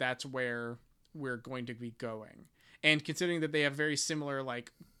is that that's where we're going to be going. And considering that they have very similar,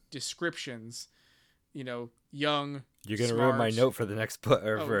 like, descriptions, you know, young, You're going to ruin my note for the next book,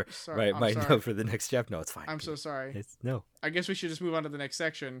 or my sorry. note for the next chapter. No, it's fine. I'm so sorry. No. I guess we should just move on to the next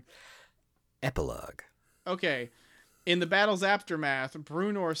section. Epilogue. Okay. In the battle's aftermath,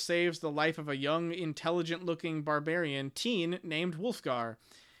 Bruenor saves the life of a young, intelligent-looking barbarian teen named Wulfgar.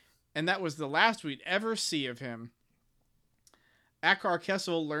 And that was the last we'd ever see of him. Akar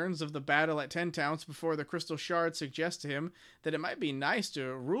Kessel learns of the battle at Ten Towns before the Crystal Shard suggests to him that it might be nice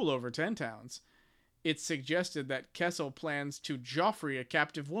to rule over 10 towns. It's suggested that Kessel plans to Joffrey a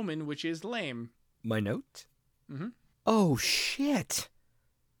captive woman, which is lame. My note? Mm-hmm. Oh, shit.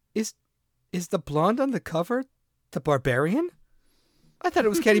 Is the blonde on the cover the barbarian? I thought it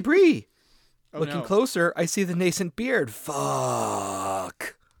was Catti-brie. Looking closer, I see the nascent beard.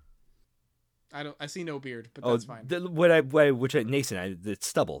 Fuck. I see no beard, but that's fine. It's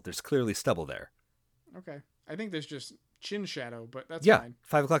stubble. There's clearly stubble there. Okay. I think there's just chin shadow, but that's fine.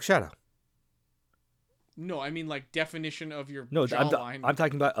 5 o'clock shadow. No, I mean like definition of your No, jawline. I'm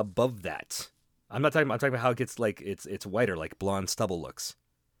talking about above that. I'm talking about how it gets like it's whiter, like blonde stubble looks.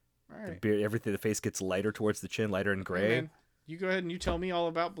 All right. The beard, everything, the face gets lighter towards the chin, lighter and gray. Hey man, you go ahead and you tell me all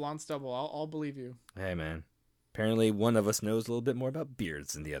about blonde stubble. I'll believe you. Hey man, apparently one of us knows a little bit more about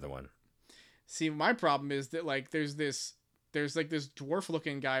beards than the other one. See, my problem is that like there's this dwarf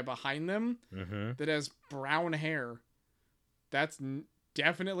looking guy behind them that has brown hair. That's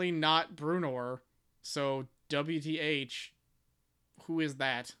definitely not Bruenor. So WTH, who is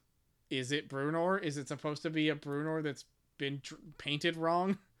that? Is it Bruenor? Is it supposed to be a Bruenor that's been painted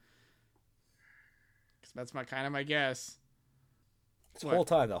wrong? Because that's my guess. This whole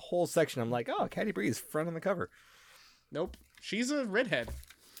time, the whole section, I'm like, oh, Catti-brie is front on the cover. Nope, she's a redhead.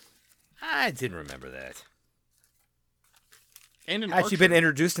 I didn't remember that. And an actually been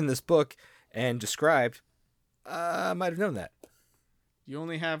introduced in this book and described. I might have known that. You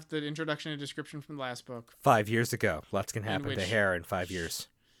only have the introduction and description from the last book. 5 years ago. Lots can happen to hair in 5 years.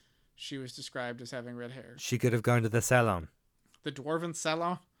 She was described as having red hair. She could have gone to the salon. The dwarven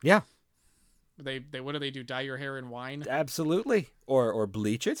salon? Yeah. They what do they do? Dye your hair in wine? Absolutely. Or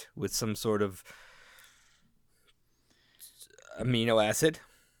bleach it with some sort of amino acid.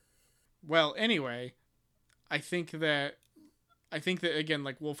 Well, anyway, I think that again,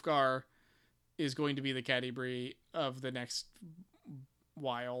 like Wulfgar is going to be the Catti-brie of the next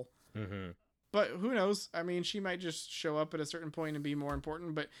while. Mm-hmm. But who knows? I mean, she might just show up at a certain point and be more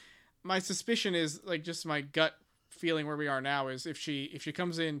important. But my suspicion is, like, just my gut feeling where we are now is if she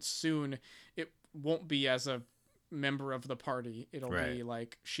comes in soon, it won't be as a member of the party. It'll be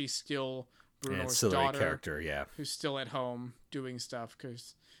like she's still Bruenor's daughter, character, yeah, who's still at home doing stuff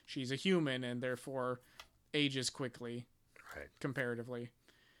because she's a human and therefore ages quickly, comparatively.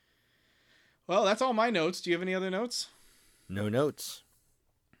 Well, that's all my notes. Do you have any other notes? No notes.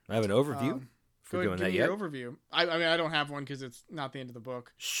 I have an overview. Go ahead, give me your overview. I mean, I don't have one because it's not the end of the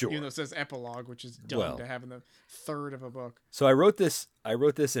book. Sure. Even though it says epilogue, which is dumb to have in the third of a book. So I wrote this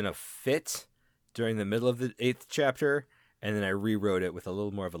in a fit during the middle of the 8th chapter, and then I rewrote it with a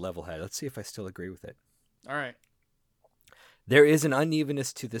little more of a level head. Let's see if I still agree with it. All right. There is an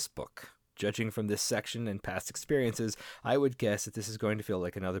unevenness to this book. Judging from this section and past experiences, I would guess that this is going to feel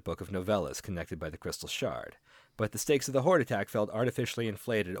like another book of novellas connected by the Crystal Shard. But the stakes of the Horde attack felt artificially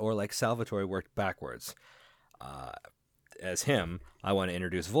inflated or like Salvatore worked backwards. as him, I want to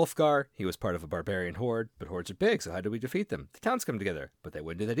introduce Wolfgar. He was part of a barbarian horde, but hordes are big, so how do we defeat them? The towns come together, but they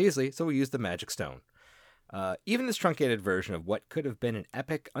wouldn't do that easily, so we use the magic stone. Even this truncated version of what could have been an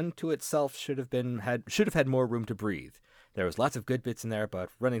epic unto itself should have had more room to breathe. There was lots of good bits in there, but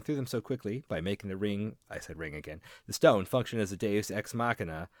running through them so quickly by making the ring again, the stone function as a deus ex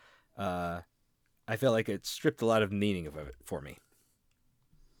machina, I feel like it stripped a lot of meaning of it for me.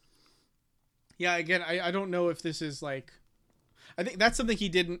 Yeah, again, I don't know if this is like... I think that's something he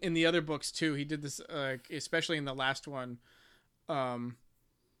did in the other books, too. He did this, especially in the last one.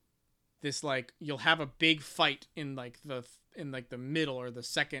 This, like, you'll have a big fight in the middle or the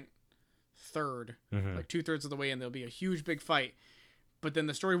second third. Mm-hmm. Like, 2/3 of the way, and there'll be a huge, big fight. But then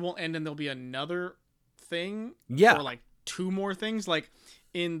the story won't end, and there'll be another thing. Yeah. Or, like, 2 more things. Like,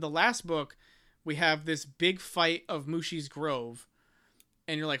 in the last book, we have this big fight of Mushi's Grove.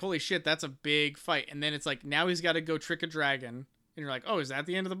 And you're like, holy shit, that's a big fight. And then it's like, now he's got to go trick a dragon. And you're like, oh, is that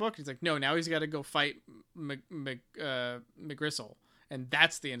the end of the book? He's like, no, now he's got to go fight McGristle. And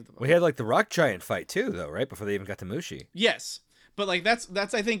that's the end of the book. We had like the rock giant fight too, though, right? Before they even got to Mushi. Yes. But like, that's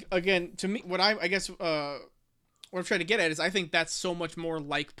I think, again, to me, what I'm trying to get at is I think that's so much more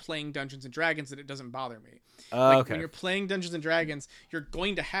like playing Dungeons and Dragons that it doesn't bother me. Okay. When you're playing Dungeons and Dragons, you're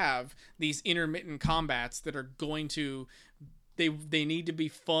going to have these intermittent combats that are going to... They need to be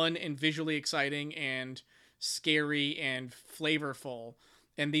fun and visually exciting and scary and flavorful,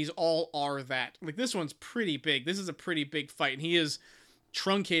 and these all are that. Like, this one's pretty big. This is a pretty big fight, and he is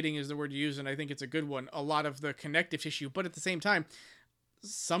truncating is the word you use, and I think it's a good one, a lot of the connective tissue. But at the same time,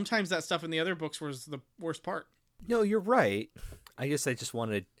 sometimes that stuff in the other books was the worst part. No, you're right. I just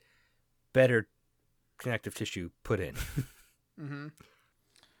wanted better connective tissue put in. Mm-hmm.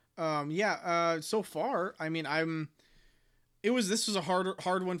 So far, I mean, this was a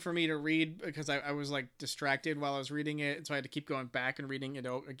hard one for me to read because I was like distracted while I was reading it. And so I had to keep going back and reading it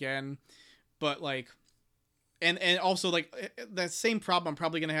again. But like, and also like that same problem I'm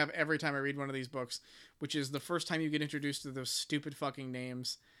probably going to have every time I read one of these books, which is the first time you get introduced to those stupid fucking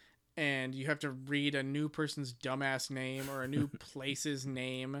names and you have to read a new person's dumbass name or a new place's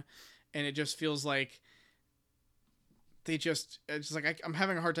name. And it just feels like it's like, I'm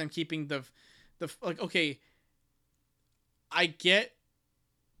having a hard time keeping the like, okay, I get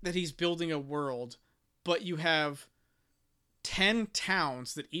that he's building a world, but you have 10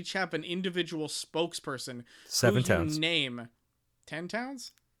 towns that each have an individual spokesperson. 7 towns. Name 10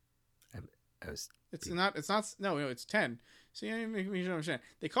 towns? It's 10. So you don't understand.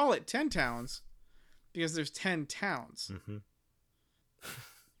 They call it 10 towns because there's 10 towns. Mm-hmm.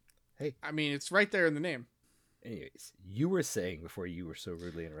 Hey. I mean, it's right there in the name. Anyways, you were saying before you were so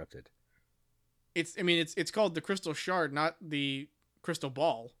rudely interrupted. It's called the Crystal Shard, not the Crystal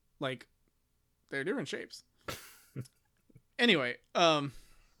Ball. Like, they're different shapes. Anyway,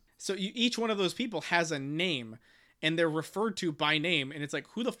 so each one of those people has a name, and they're referred to by name, and it's like,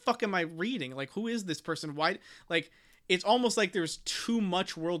 who the fuck am I reading? Like, who is this person? Why? Like, it's almost like there's too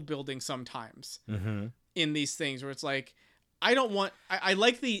much world building sometimes in these things, where it's like, I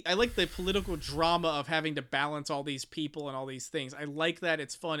like the political drama of having to balance all these people and all these things. I like that.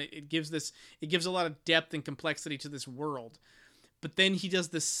 It's fun. It gives a lot of depth and complexity to this world. But then he does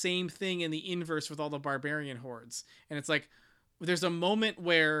the same thing in the inverse with all the barbarian hordes. And it's like, there's a moment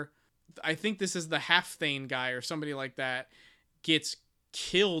where I think this is the Halfthane guy or somebody like that gets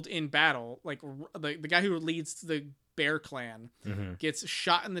killed in battle. Like the guy who leads the Bear Clan gets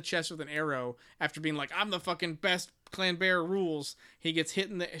shot in the chest with an arrow after being like, I'm the fucking best, Clan Bear rules. He gets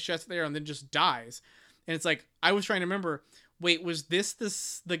hit in the chest with an arrow and then just dies. And it's like, I was trying to remember, wait, was this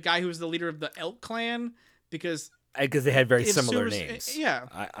the guy who was the leader of the Elk Clan? Because they had very similar names. Yeah.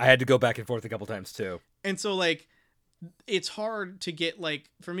 I had to go back and forth a couple times too. And so like, it's hard to get like,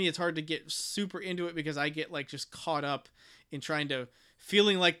 for me, it's hard to get super into it because I get like just caught up in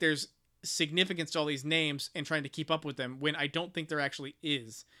feeling like there's significance to all these names and trying to keep up with them when I don't think there actually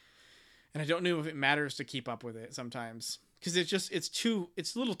is. And I don't know if it matters to keep up with it sometimes because it's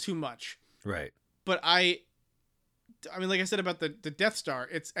a little too much. Right. But I mean, like I said about the Death Star,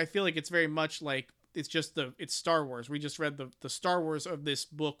 I feel like it's very much like it's Star Wars. We just read the Star Wars of this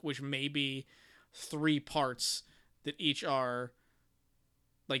book, which may be 3 parts that each are,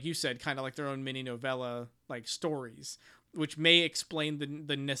 like you said, kind of like their own mini novella, like stories, which may explain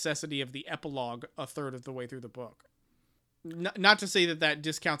the necessity of the epilogue a third of the way through the book. Not to say that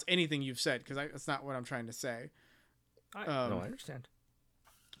discounts anything you've said, because that's not what I'm trying to say. I understand.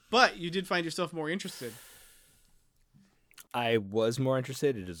 But you did find yourself more interested. I was more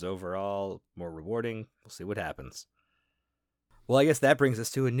interested. It is overall more rewarding. We'll see what happens. Well, I guess that brings us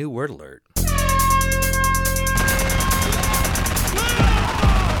to a new word alert.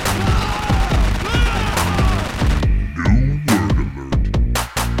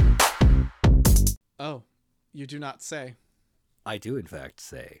 You do not say. I do, in fact,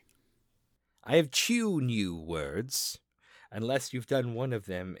 say. I have 2 new words, unless you've done one of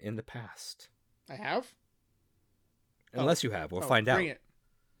them in the past. I have? Unless you have, we'll find out. Bring it.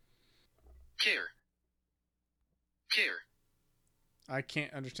 Care. Care. I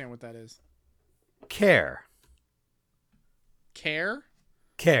can't understand what that is. Care. Care?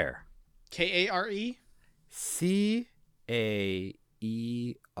 Care. K-A-R-E? C-A-E-R.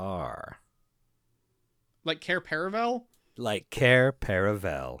 Like Care Paravel? Like Care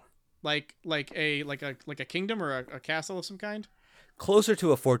Paravel. Like a kingdom or a castle of some kind? Closer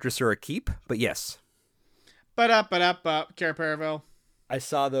to a fortress or a keep, but yes. Ba-da-ba-da-ba, Care Paravel. I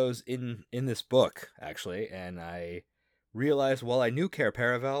saw those in this book, actually, and I realized while I knew Care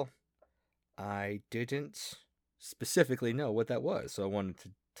Paravel, I didn't specifically know what that was, so I wanted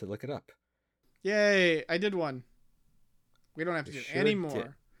to look it up. Yay, I did one. We don't have to do any more.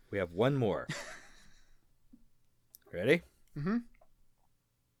 Did. We have one more. Ready? Mm-hmm.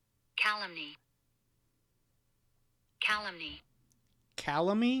 Calumny. Calumny.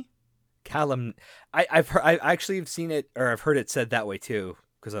 Calumny? I've actually seen it, or I've heard it said that way too,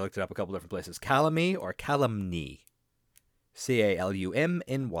 because I looked it up a couple different places. Calumny or calumny.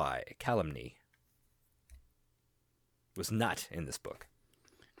 C-A-L-U-M-N-Y. Calumny. Was not in this book.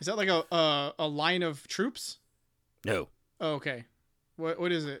 Is that like a line of troops? No. Oh, okay.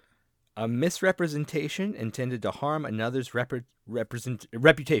 What is it? A misrepresentation intended to harm another's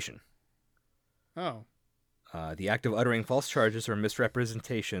reputation. Oh. The act of uttering false charges or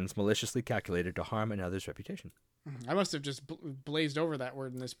misrepresentations maliciously calculated to harm another's reputation. I must have just blazed over that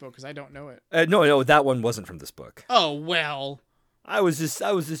word in this book because I don't know it. No, that one wasn't from this book. Oh, well. I was just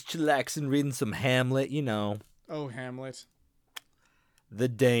chillaxing, reading some Hamlet, you know. Oh, Hamlet. The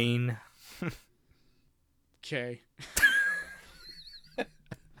Dane. Okay.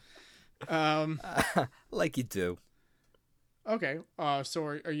 Like you do. Okay. So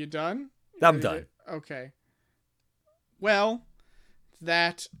are you done? I'm done. Okay. Well,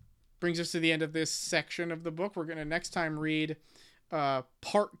 that brings us to the end of this section of the book. We're going to next time read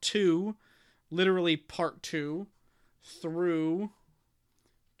part 2, literally part 2, through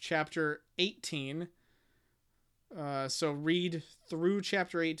chapter 18. So read through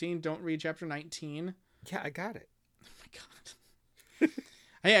chapter 18. Don't read chapter 19. Yeah, I got it. Oh my god.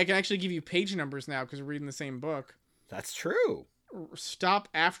 Hey, I can actually give you page numbers now because we're reading the same book. That's true. Stop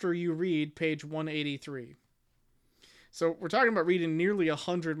after you read page 183. So we're talking about reading nearly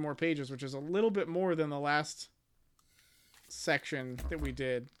 100 more pages, which is a little bit more than the last section that we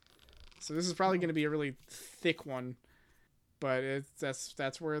did. So this is probably going to be a really thick one, but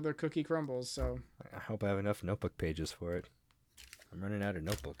that's where the cookie crumbles. So I hope I have enough notebook pages for it. I'm running out of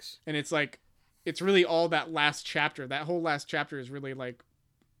notebooks. And it's really all that last chapter. That whole last chapter is really like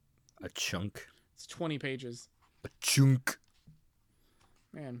a chunk. It's 20 pages. A chunk.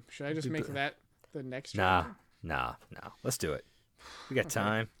 Man, should I just make that the next chapter? Nah. Let's do it. We got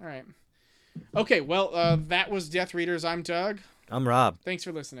time. All right. Okay, well, that was Death Readers. I'm Doug. I'm Rob. Thanks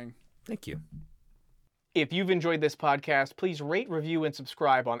for listening. Thank you. If you've enjoyed this podcast, please rate, review, and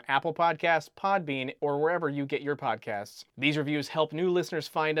subscribe on Apple Podcasts, Podbean, or wherever you get your podcasts. These reviews help new listeners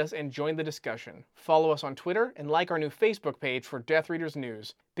find us and join the discussion. Follow us on Twitter and like our new Facebook page for Death Readers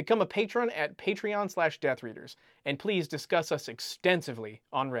News. Become a patron at Patreon/DeathReaders. And please discuss us extensively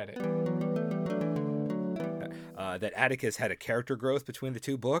on Reddit. That Atticus had a character growth between the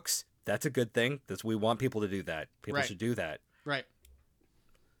 2 books, that's a good thing. We want people to do that. People should do that. Right.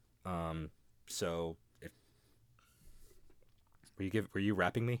 So... Were you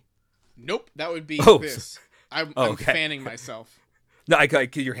rapping me? Nope, that would be this. I'm fanning myself. No,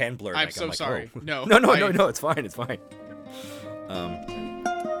 your hand blurred. I'm so sorry. Oh. No, No, it's fine. It's fine.